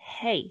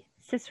 Hey,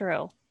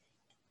 Cicero,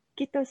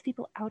 get those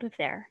people out of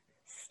there.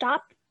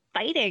 Stop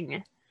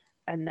fighting.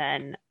 And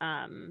then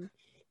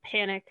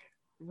panic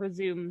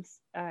resumes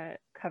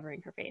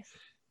covering her face.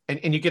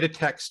 And you get a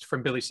text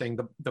from Billy saying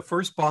the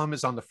first bomb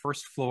is on the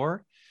first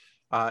floor.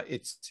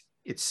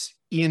 It's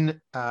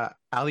in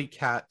Alley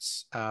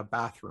Cat's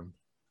bathroom.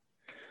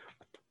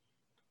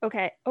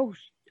 Okay. Oh,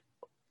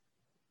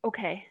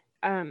 okay.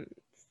 Alley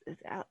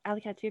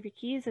Cat, do you have your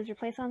keys? Is your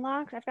place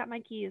unlocked? I've got my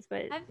keys,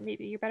 but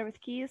maybe you're better with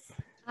keys.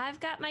 I've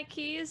got my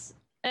keys.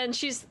 And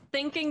she's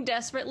thinking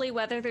desperately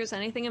whether there's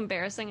anything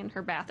embarrassing in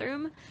her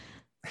bathroom.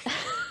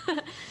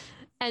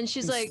 And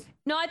she's like,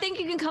 no, I think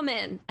you can come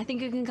in.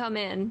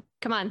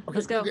 Come on, Okay,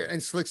 let's go. Okay.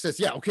 And Slick says,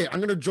 yeah, okay, I'm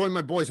going to join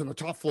my boys on the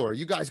top floor.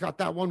 You guys got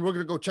that one? We're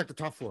going to go check the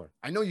top floor.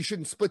 I know you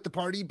shouldn't split the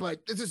party,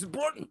 but this is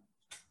important.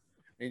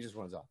 And he just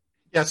runs off.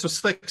 Yeah, so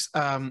Slicks,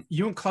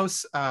 you and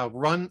Klaus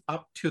run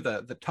up to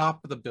the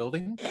top of the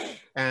building,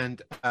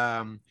 and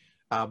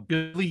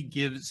Billy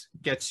gives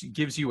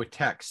you a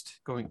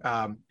text going,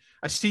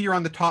 I see you're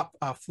on the top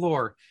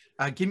floor.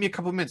 Give me a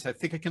couple minutes. I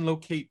think I can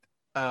locate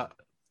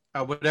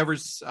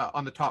whatever's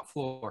on the top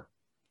floor.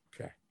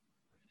 Okay.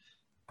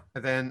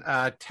 And then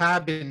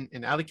Tab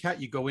and Alley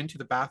Cat, you go into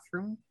the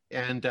bathroom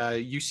and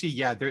you see,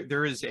 yeah,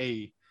 there is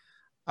a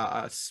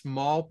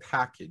small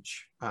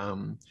package.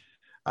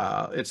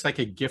 It's like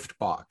a gift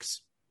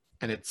box,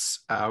 and it's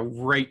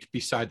right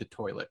beside the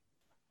toilet.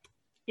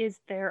 Is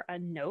there a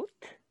note?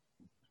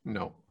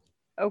 No.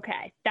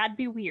 Okay, that'd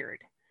be weird.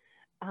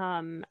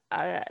 What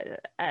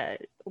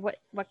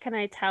can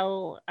I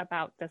tell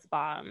about this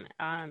bomb?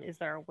 Is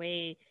there a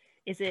way?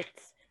 Is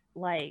it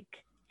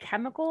like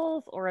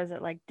chemicals, or is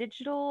it like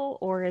digital,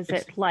 or is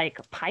it like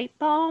a pipe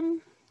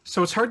bomb?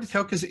 So it's hard to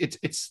tell because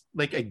it's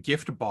like a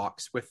gift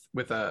box with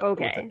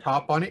a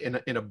top on it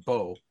and a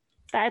bow.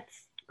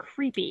 That's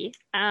creepy.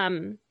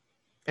 And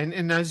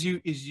as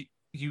you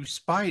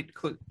spy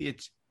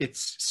it,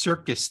 it's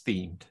circus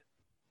themed.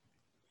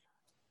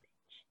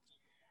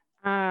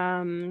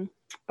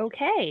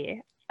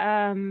 Okay.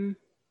 I'm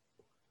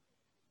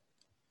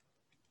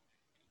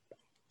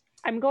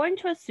going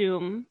to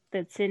assume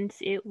that since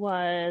it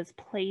was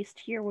placed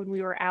here when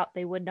we were out,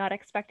 they would not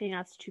expecting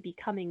us to be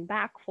coming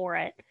back for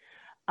it.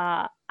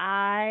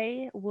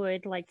 I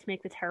would like to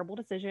make the terrible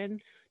decision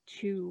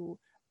to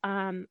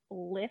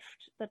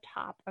lift the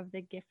top of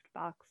the gift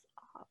box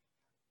off.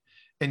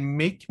 And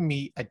make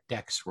me a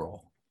dex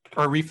roll.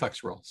 Or a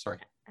reflex roll, sorry.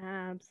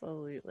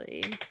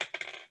 Absolutely.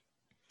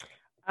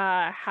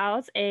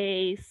 How's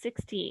a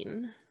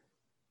 16?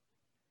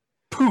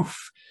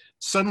 Poof!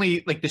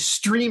 Suddenly, like the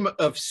stream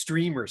of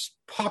streamers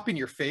pop in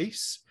your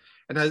face,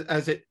 and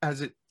as it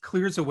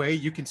clears away,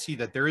 you can see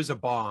that there is a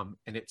bomb,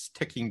 and it's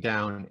ticking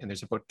down, and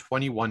there's about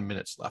 21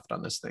 minutes left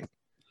on this thing.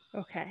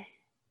 Okay.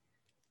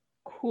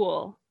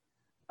 Cool.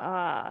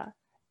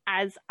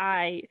 As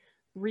I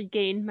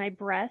regain my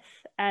breath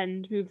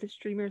and move the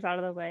streamers out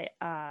of the way,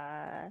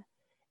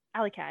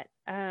 Alley Cat,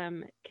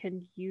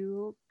 can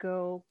you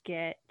go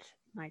get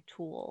my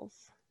tools?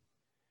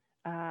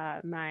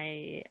 I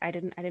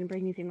didn't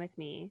bring anything with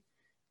me.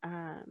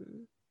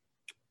 Can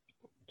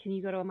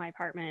you go to my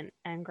apartment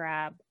and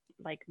grab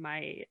like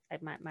my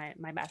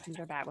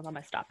messenger bag with all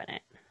my stuff in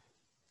it?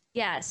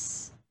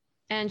 Yes.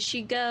 And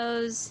she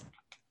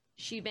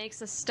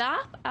makes a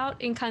stop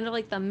out in kind of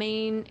like the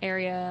main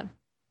area,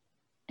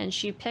 and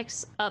she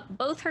picks up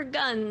both her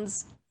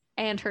guns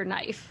and her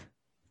knife,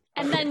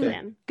 and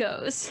then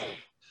goes.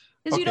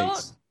 Because you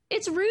don't,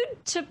 it's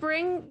rude to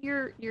bring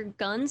your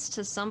guns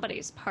to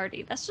somebody's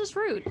party. That's just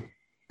rude.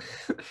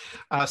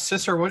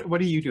 Sister,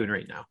 what are you doing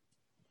right now?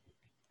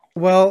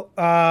 Well,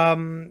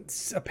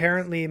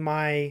 apparently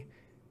my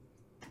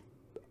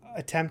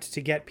attempt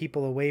to get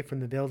people away from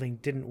the building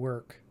didn't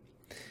work.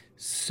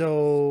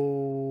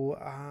 So,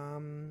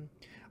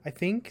 I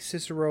think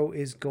Cicero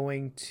is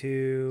going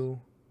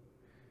to...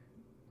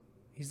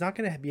 He's not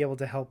going to be able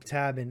to help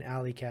Tab and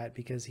Alley Cat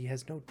because he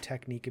has no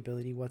technique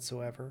ability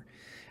whatsoever.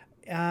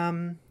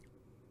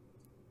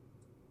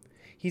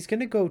 He's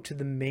going to go to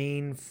the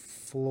main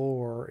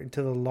floor,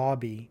 into the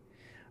lobby,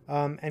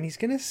 and he's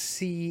going to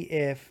see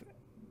if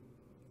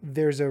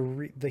there's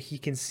he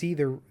can see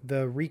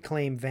the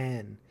reclaim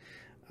van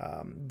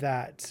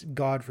that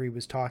Godfrey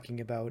was talking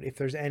about. If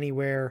there's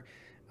anywhere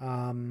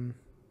he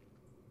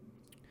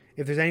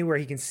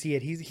can see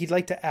it, he'd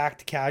like to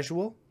act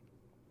casual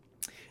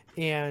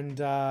and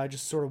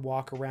just sort of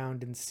walk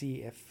around and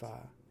see if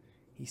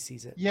he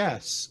sees it.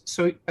 Yes.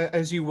 So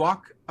as you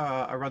walk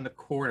around the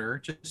corner,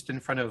 just in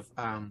front of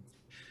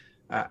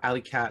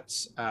Alley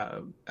Cat's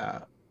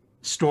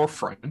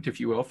storefront, if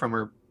you will, from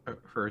her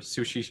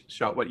sushi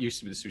shop, what used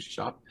to be the sushi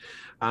shop,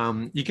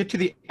 you get to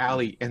the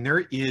alley, and there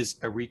is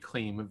a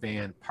reclaim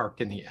van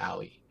parked in the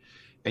alley,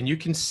 and you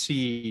can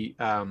see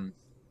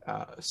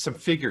some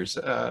figures,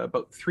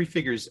 about 3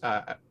 figures,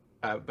 but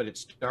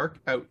it's dark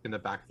out in the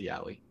back of the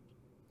alley.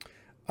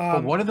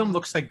 But one of them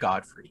looks like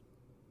Godfrey.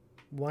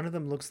 One of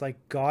them looks like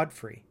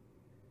Godfrey.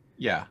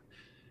 Yeah,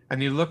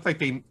 and they look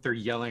like they're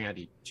yelling at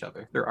each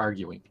other. They're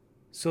arguing.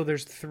 So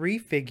there's 3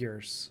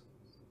 figures.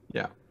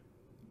 Yeah.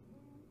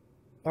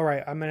 All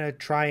right, I'm going to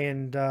try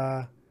and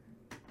I'm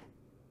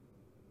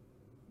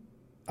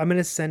going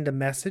to send a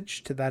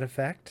message to that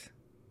effect.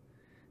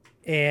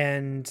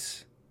 And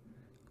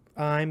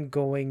I'm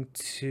going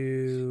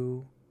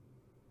to...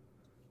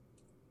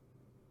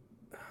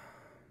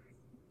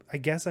 I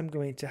guess I'm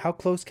going to... How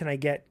close can I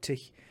get to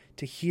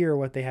hear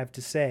what they have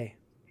to say?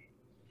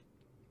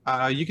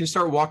 You can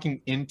start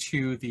walking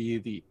into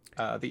the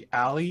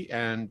alley,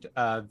 and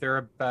they're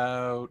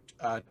about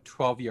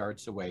 12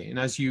 yards away. And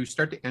as you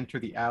start to enter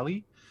the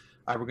alley,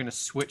 we're going to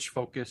switch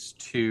focus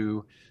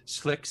to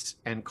Slicks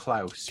and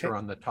Klaus, who are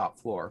on the top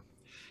floor.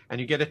 And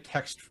you get a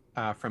text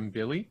from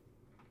Billy,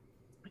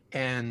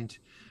 and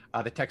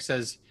the text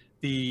says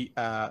the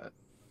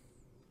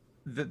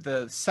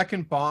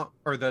second bomb,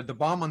 or the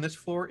bomb on this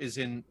floor, is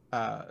in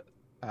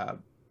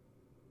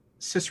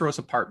Cicero's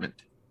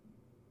apartment.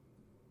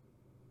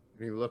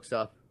 And he looks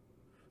up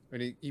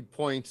and he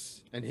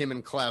points, and him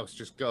and Klaus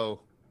just go.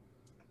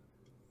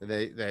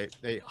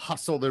 They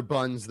hustle their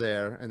buns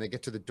there, and they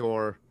get to the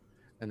door,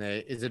 And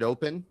is it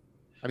open?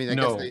 I mean, I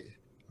No. guess they.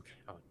 Okay.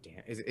 Oh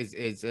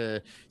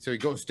damn! So he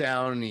goes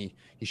down and he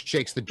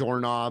shakes the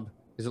doorknob.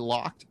 Is it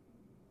locked?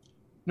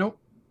 Nope.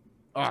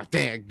 Oh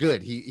damn!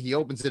 Good. He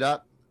opens it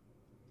up,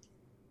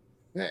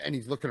 and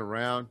he's looking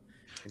around.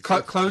 And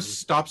Klaus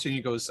stops and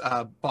he goes,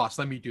 "Boss,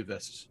 let me do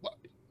this."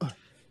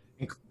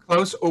 And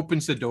Klaus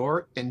opens the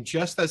door, and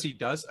just as he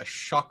does, a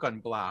shotgun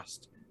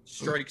blast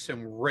strikes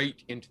him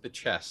right into the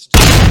chest.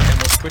 And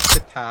we'll switch to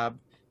Tab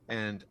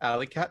and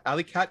Alley Cat.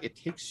 Alley Cat, it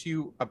takes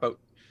you about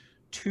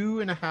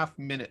 2.5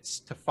 minutes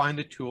to find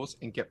the tools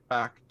and get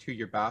back to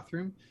your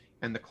bathroom,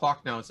 and the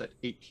clock now is at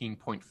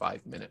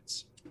 18.5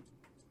 minutes.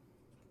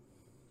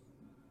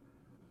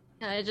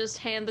 I just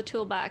hand the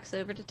toolbox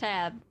over to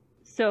Tab.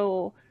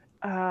 So,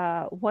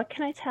 what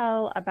can I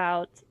tell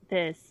about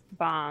this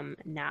bomb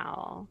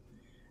now,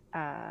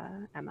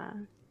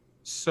 Emma?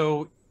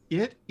 So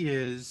it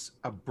is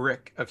a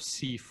brick of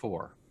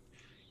C4.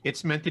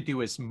 It's meant to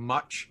do as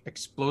much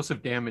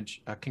explosive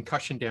damage,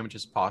 concussion damage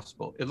as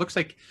possible. It looks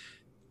like,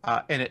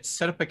 and it's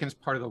set up against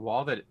part of the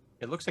wall that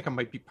it looks like it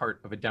might be part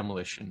of a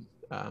demolition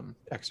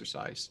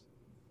exercise.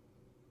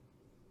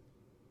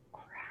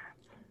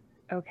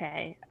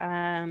 Okay.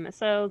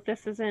 So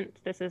this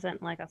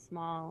isn't like a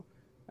small.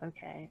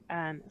 Okay.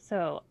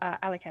 So,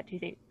 Alicat, do you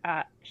think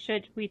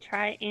should we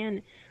try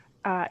and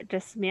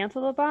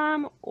dismantle the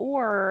bomb,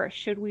 or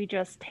should we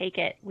just take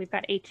it? We've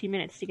got 18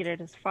 minutes to get it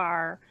as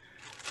far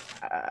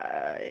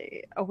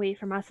away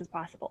from us as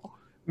possible.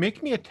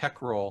 Make me a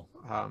tech roll,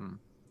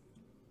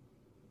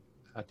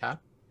 Tab.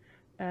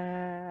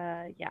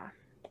 Yeah.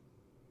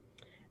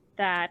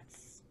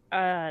 That's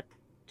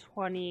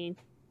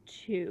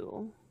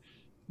 22.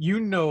 You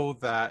know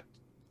that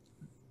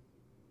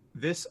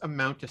this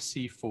amount of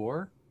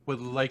C4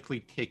 would likely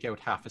take out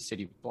half a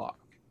city block.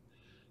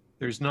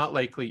 There's not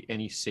likely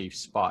any safe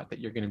spot that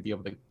you're going to be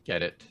able to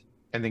get it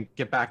and then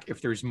get back if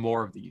there's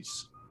more of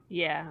these.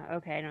 Yeah,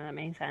 okay, no, that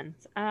makes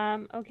sense.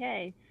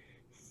 Okay.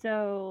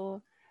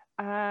 So,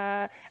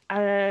 Alicat,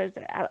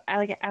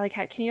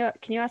 can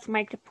you ask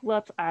Mike to pull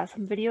up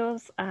some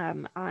videos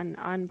on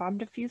bomb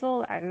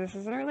defusal? This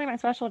isn't really my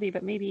specialty,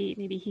 but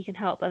maybe he can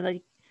help.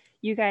 Like,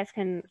 you guys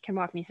can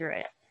walk me through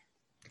it.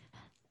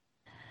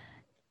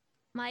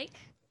 Mike?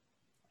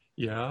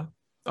 Yeah,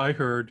 I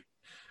heard.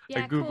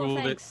 Yeah, I Googled cool,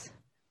 it. thanks.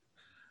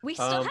 We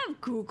still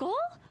have Google?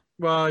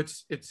 Well,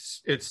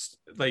 it's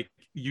like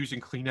using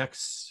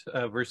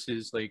Kleenex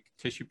versus like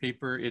tissue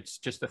paper. It's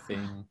just a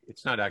thing.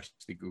 It's not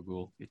actually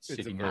Google. It's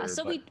sitting there.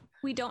 So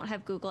we don't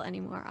have Google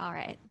anymore. All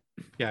right.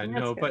 Yeah,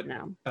 no, but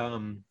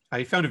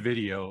I found a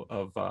video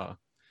of a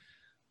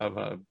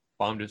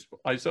bomb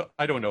disposal.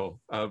 I don't know,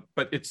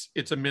 but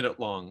it's a minute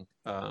long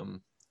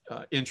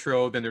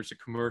intro. Then there's a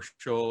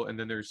commercial, and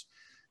then there's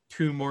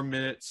 2 more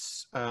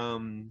minutes.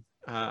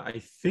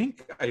 I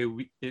think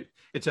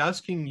it's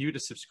asking you to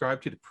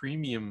subscribe to the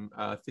premium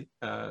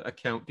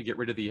account to get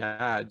rid of the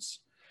ads.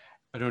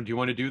 I don't know. Do you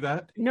want to do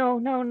that? No,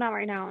 not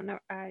right now. No,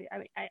 I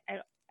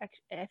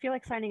feel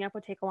like signing up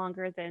would take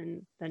longer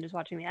than just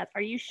watching the ads.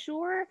 Are you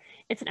sure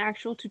it's an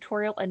actual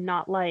tutorial and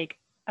not like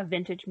a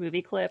vintage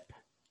movie clip?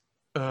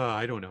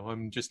 I don't know.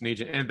 I'm just an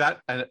agent, and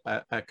that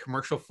a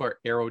commercial for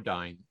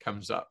Aerodyne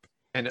comes up,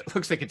 and it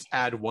looks like it's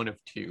ad 1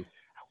 of 2.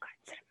 Oh God,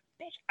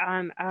 bitch.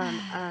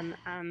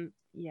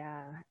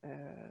 Yeah.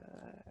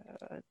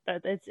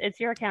 It's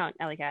your account,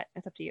 Ellicat.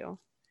 It's up to you.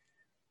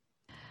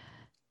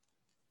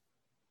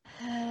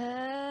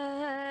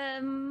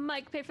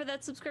 Mike, pay for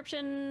that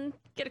subscription.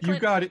 Get a clip. You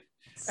got it.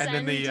 Send.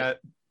 And then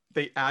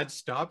the ad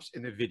stops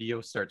and the video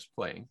starts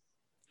playing.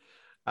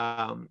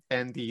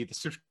 And the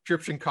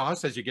subscription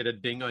cost, as you get a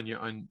ding on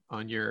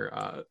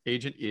your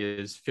agent,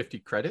 is 50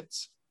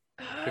 credits,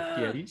 50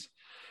 eddies.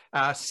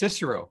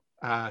 Cicero.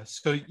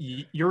 So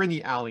you're in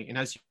the alley, and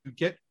as you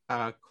get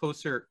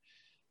closer,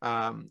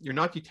 you're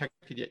not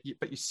detected yet,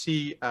 but you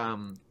see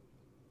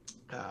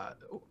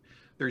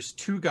there's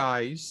 2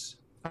 guys,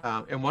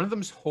 and one of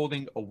them's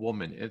holding a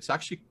woman. It's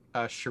actually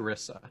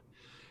Charissa,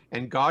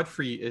 and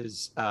Godfrey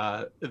is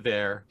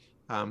there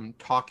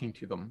talking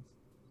to them.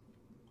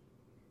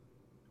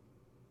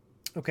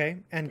 Okay,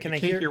 and can I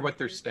hear what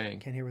they're saying?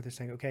 Can't hear what they're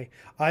saying. Okay,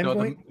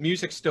 the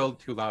music's still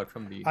too loud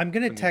from the. I'm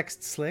gonna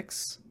text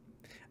Slicks,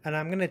 and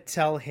I'm gonna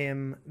tell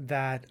him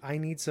that I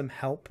need some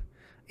help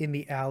in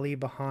the alley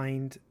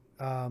behind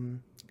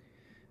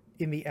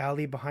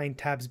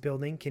Tab's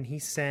building. Can he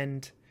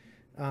send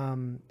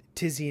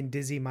Tizzy and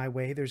Dizzy my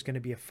way? There's going to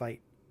be a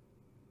fight.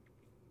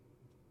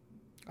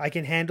 I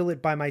can handle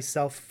it by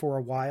myself for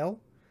a while,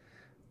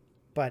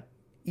 but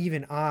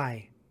even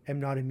I am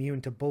not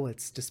immune to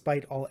bullets,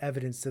 despite all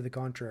evidence to the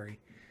contrary.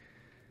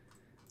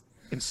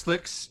 In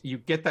Slicks, you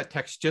get that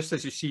text just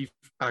as you see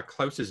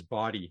Klaus's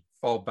body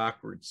fall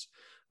backwards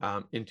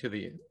into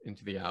the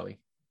alley,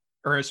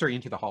 or sorry,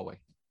 into the hallway.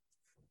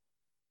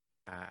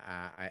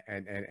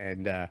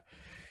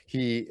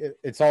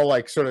 It's all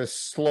like sort of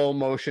slow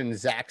motion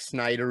Zack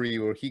Snyder-y,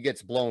 where he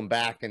gets blown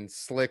back and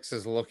Slicks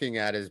is looking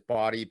at his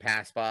body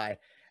pass by,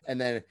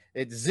 and then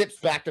it zips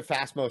back to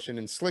fast motion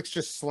and Slicks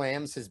just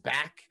slams his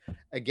back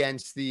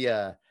against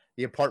the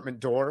the apartment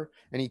door,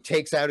 and he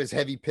takes out his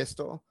heavy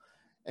pistol,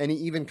 and he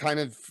even kind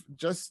of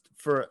just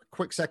for a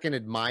quick second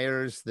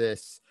admires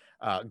this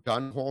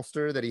gun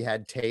holster that he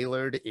had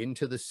tailored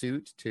into the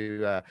suit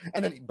to,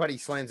 and then but he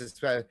slams his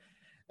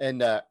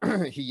and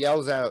he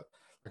yells out,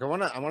 like, I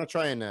want to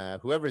try and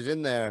whoever's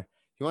in there,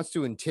 he wants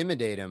to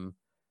intimidate him.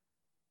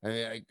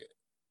 This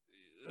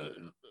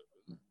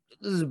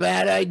is a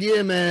bad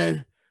idea,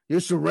 man. You're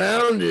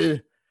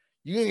surrounded.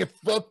 You're gonna get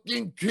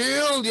fucking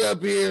killed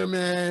up here,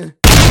 man.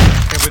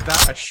 And with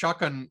that, a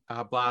shotgun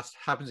blast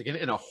happens again,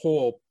 and a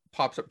hole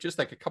pops up just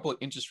like a couple of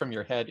inches from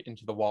your head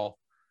into the wall.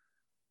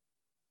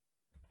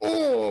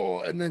 Oh,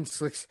 and then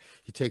Slicks,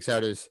 he takes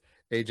out his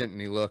agent and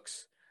he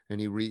looks,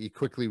 and he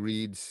quickly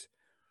reads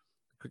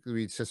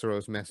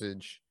Cicero's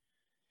message,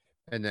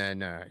 and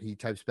then he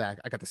types back,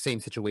 "I got the same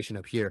situation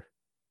up here.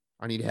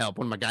 I need help.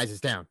 One of my guys is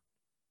down."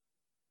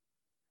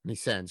 And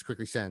he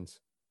quickly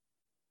sends.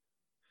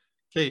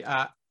 Okay,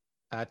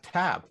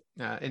 Tab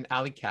in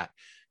Alley Cat,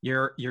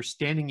 you're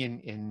standing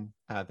in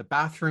the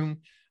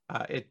bathroom.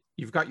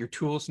 You've got your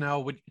tools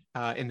now.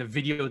 And the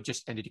video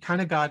just ended. You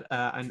kind of got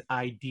an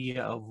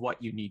idea of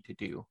what you need to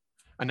do,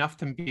 enough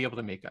to be able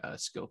to make a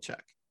skill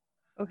check.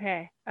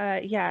 Okay.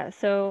 Yeah.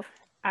 So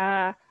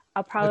I'll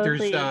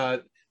probably.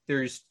 But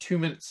there's 2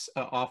 minutes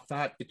off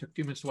that. It took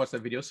 2 minutes to watch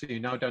that video, so you're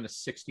now down to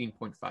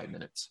 16.5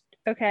 minutes.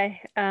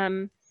 Okay.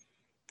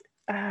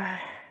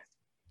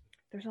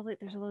 There's all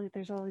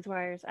these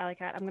wires, Alley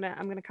Cat. I'm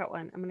gonna cut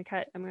one. I'm gonna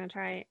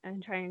try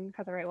and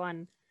cut the right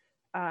one.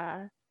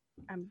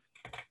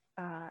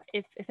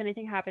 If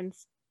anything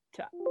happens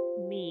to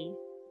me,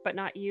 but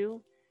not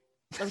you,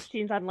 which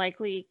seems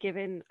unlikely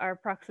given our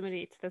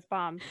proximity to this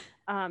bomb,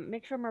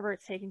 make sure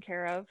Robert's taken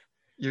care of.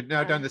 You're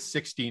now down to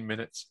 16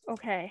 minutes.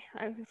 Okay.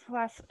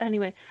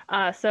 Anyway,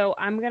 so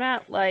I'm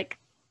gonna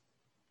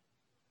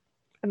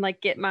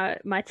get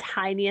my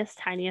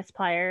tiniest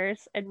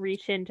pliers and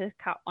reach in to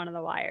cut one of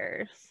the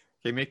wires.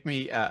 Okay, make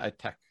me a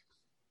tech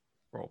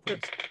roll,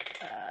 please.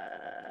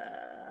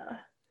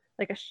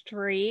 Like a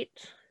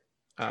straight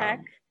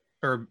tech.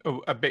 Or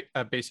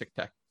a basic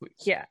tech,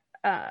 please. Yeah.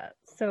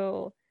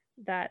 So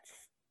that's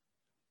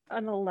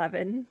an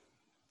 11.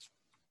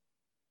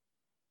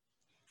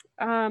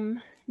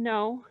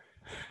 No.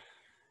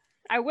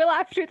 I will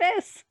after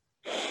this.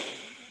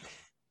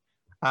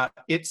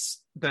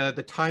 It's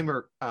the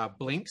timer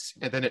blinks,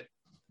 and then it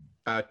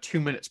 2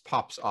 minutes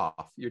pops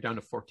off. You're down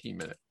to 14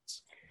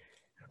 minutes.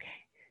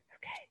 Okay.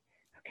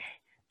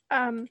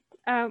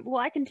 Well,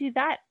 I can do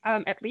that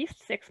at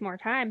least 6 more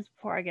times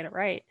before I get it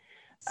right.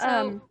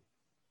 So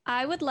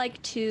I would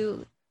like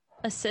to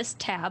assist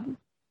Tab.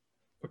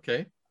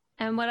 Okay.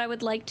 And what I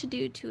would like to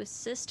do to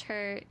assist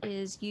her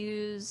is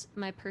use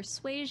my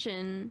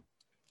persuasion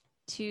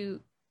to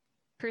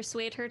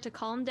persuade her to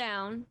calm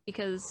down,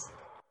 because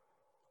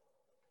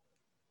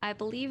I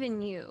believe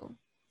in you.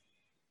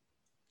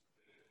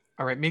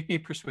 All right, make me a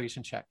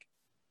persuasion check.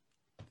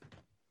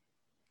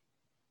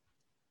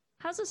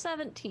 How's a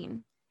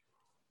 17?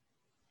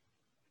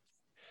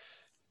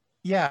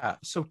 Yeah,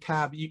 so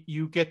Tab,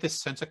 you get this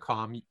sense of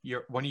calm.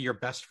 One of your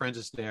best friends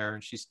is there,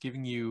 and she's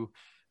giving you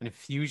an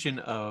infusion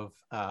of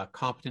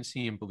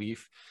competency and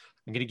belief.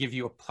 I'm going to give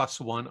you a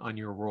 +1 on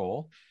your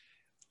roll.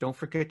 Don't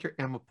forget your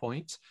Emma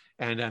points,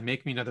 and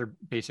make me another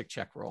basic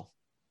check roll.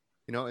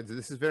 You know,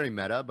 this is very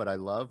meta, but I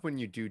love when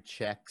you do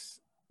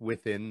checks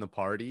within the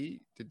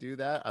party to do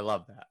that. I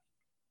love that.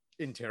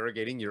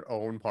 Interrogating your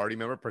own party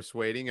member,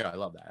 persuading. I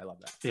love that.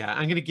 Yeah,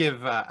 I'm going to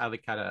give Alley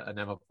Cat an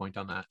Emma point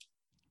on that.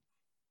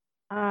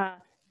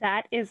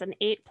 That is an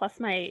 8 plus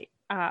my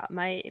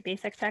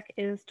basic tech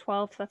is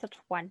 12, so that's a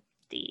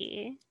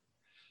 20.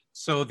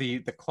 So the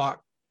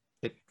clock,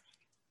 it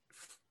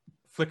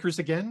flickers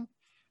again,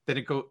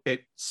 then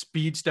it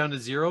speeds down to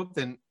 0,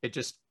 then it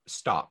just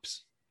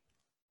stops.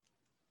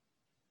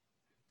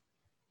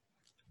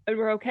 And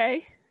we're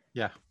okay?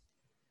 Yeah.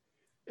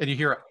 And you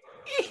hear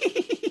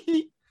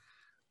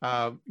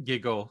a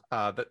giggle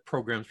that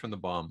programs from the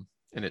bomb,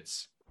 and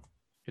it's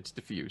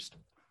diffused.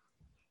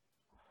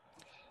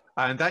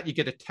 And that you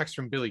get a text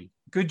from Billy.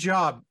 Good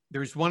job.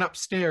 There's one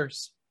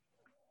upstairs.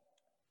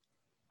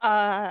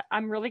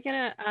 I'm really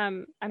gonna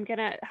I'm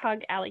gonna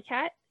hug Alley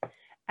Cat,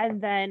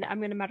 and then I'm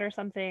gonna mutter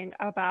something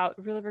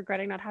about really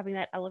regretting not having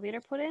that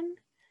elevator put in,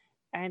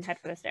 and head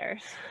for the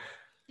stairs.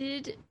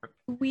 Did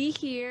we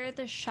hear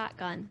the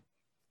shotgun?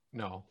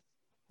 No.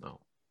 Okay.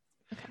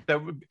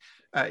 That would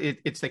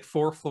it's like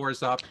 4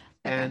 floors up,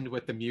 and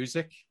with the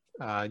music,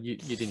 you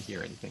didn't hear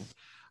anything.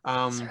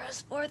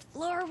 Cicero's 4th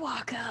floor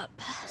walk up.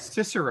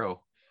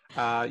 Cicero,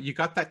 you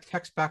got that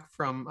text back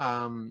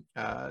from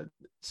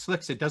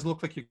Slicks. It doesn't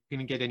look like you're going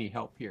to get any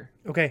help here.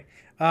 Okay.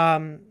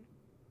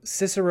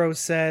 Cicero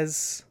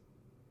says,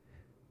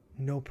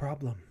 no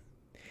problem.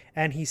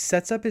 And he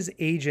sets up his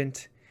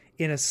agent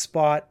in a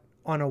spot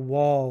on a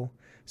wall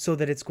so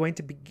that it's going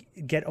to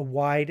get a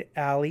wide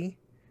alley,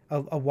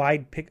 a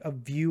wide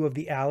view of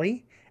the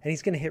alley, and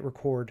he's going to hit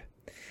record.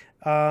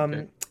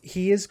 Okay.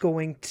 He is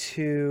going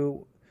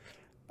to...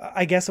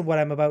 I guess what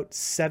I'm about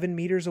 7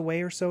 meters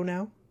away or so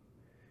now.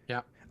 Yeah.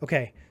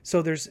 Okay.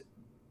 So there's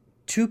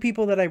two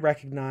people that I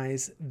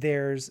recognize.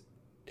 There's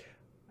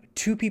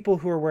two people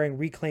who are wearing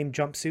reclaimed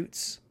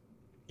jumpsuits.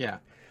 Yeah.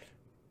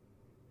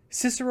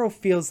 Cicero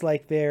feels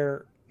like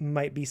there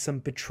might be some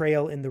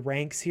betrayal in the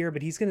ranks here,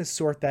 but he's going to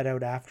sort that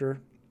out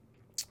after.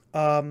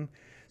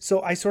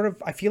 So I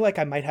feel like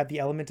I might have the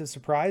element of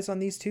surprise on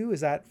these two.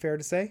 Is that fair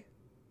to say?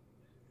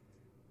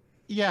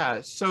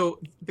 Yeah.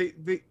 So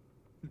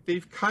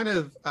they've kind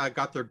of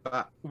got their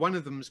back. One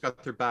of them's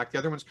got their back. The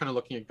other one's kind of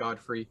looking at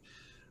Godfrey.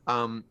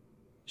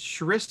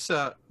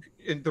 Sharissa,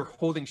 and they're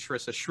holding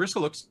Sharissa.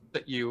 Sharissa looks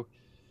at you,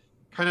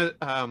 kind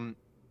of.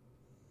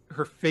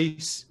 Her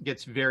face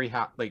gets very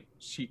hot, like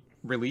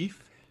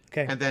relief.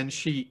 Okay. And then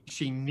she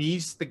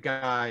knees the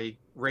guy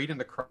right in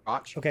the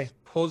crotch. Okay.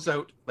 Pulls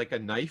out like a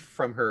knife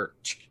from her,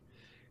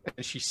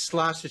 and she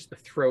slashes the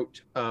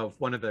throat of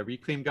one of the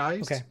reclaim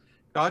guys. Okay.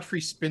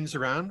 Godfrey spins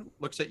around,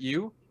 looks at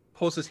you,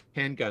 pulls his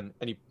handgun,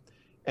 and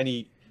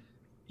he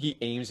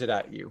aims it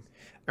at you.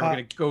 And we're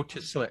gonna go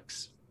to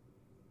Slicks.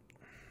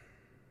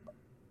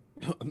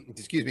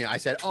 Excuse me. I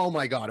said, "Oh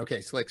my God."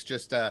 Okay, Slicks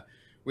just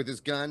with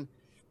his gun.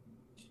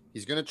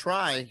 He's gonna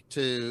try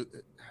to.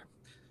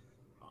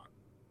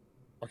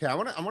 Okay, I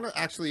want to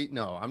actually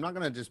no. I'm not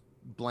gonna just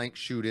blank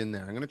shoot in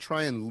there. I'm gonna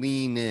try and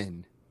lean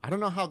in. I don't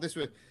know how this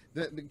would.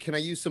 Can I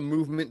use some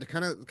movement to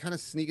kind of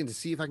sneak in to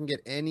see if I can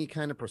get any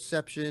kind of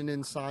perception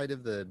inside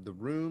of the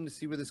room to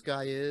see where this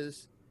guy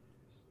is,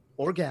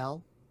 or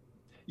gal?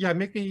 Yeah,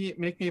 make me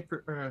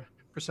a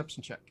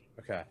perception check.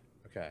 Okay.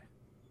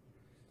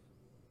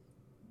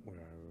 Where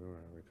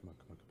are we? Come on.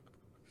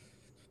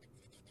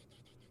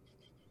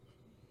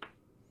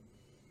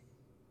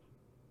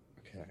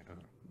 Okay. Oh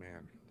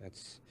man,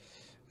 that's.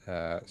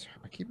 I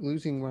keep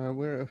losing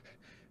where.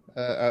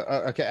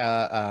 Okay.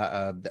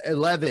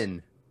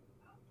 11.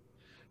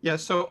 Yeah,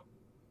 so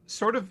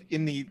sort of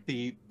in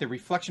the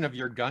reflection of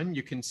your gun,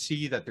 you can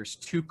see that there's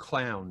two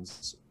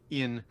clowns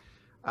in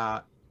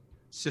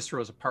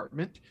Cicero's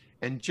apartment,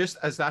 and just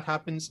as that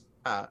happens,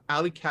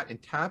 Alley Cat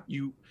and Tap,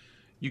 you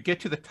get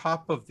to the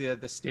top of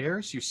the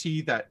stairs. You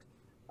see that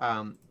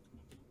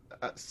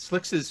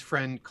Slicks's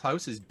friend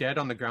Klaus is dead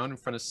on the ground in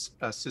front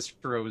of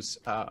Cicero's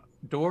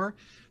door.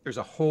 There's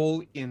a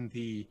hole in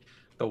the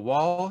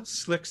wall.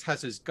 Slicks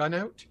has his gun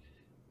out.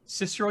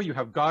 Cicero, you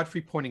have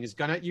Godfrey pointing his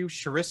gun at you.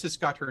 Sharissa's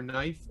got her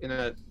knife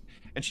and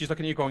she's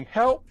looking at you going,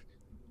 "Help!"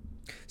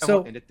 And So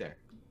we'll end it there.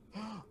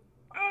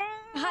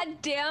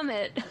 God damn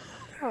it.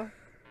 Oh.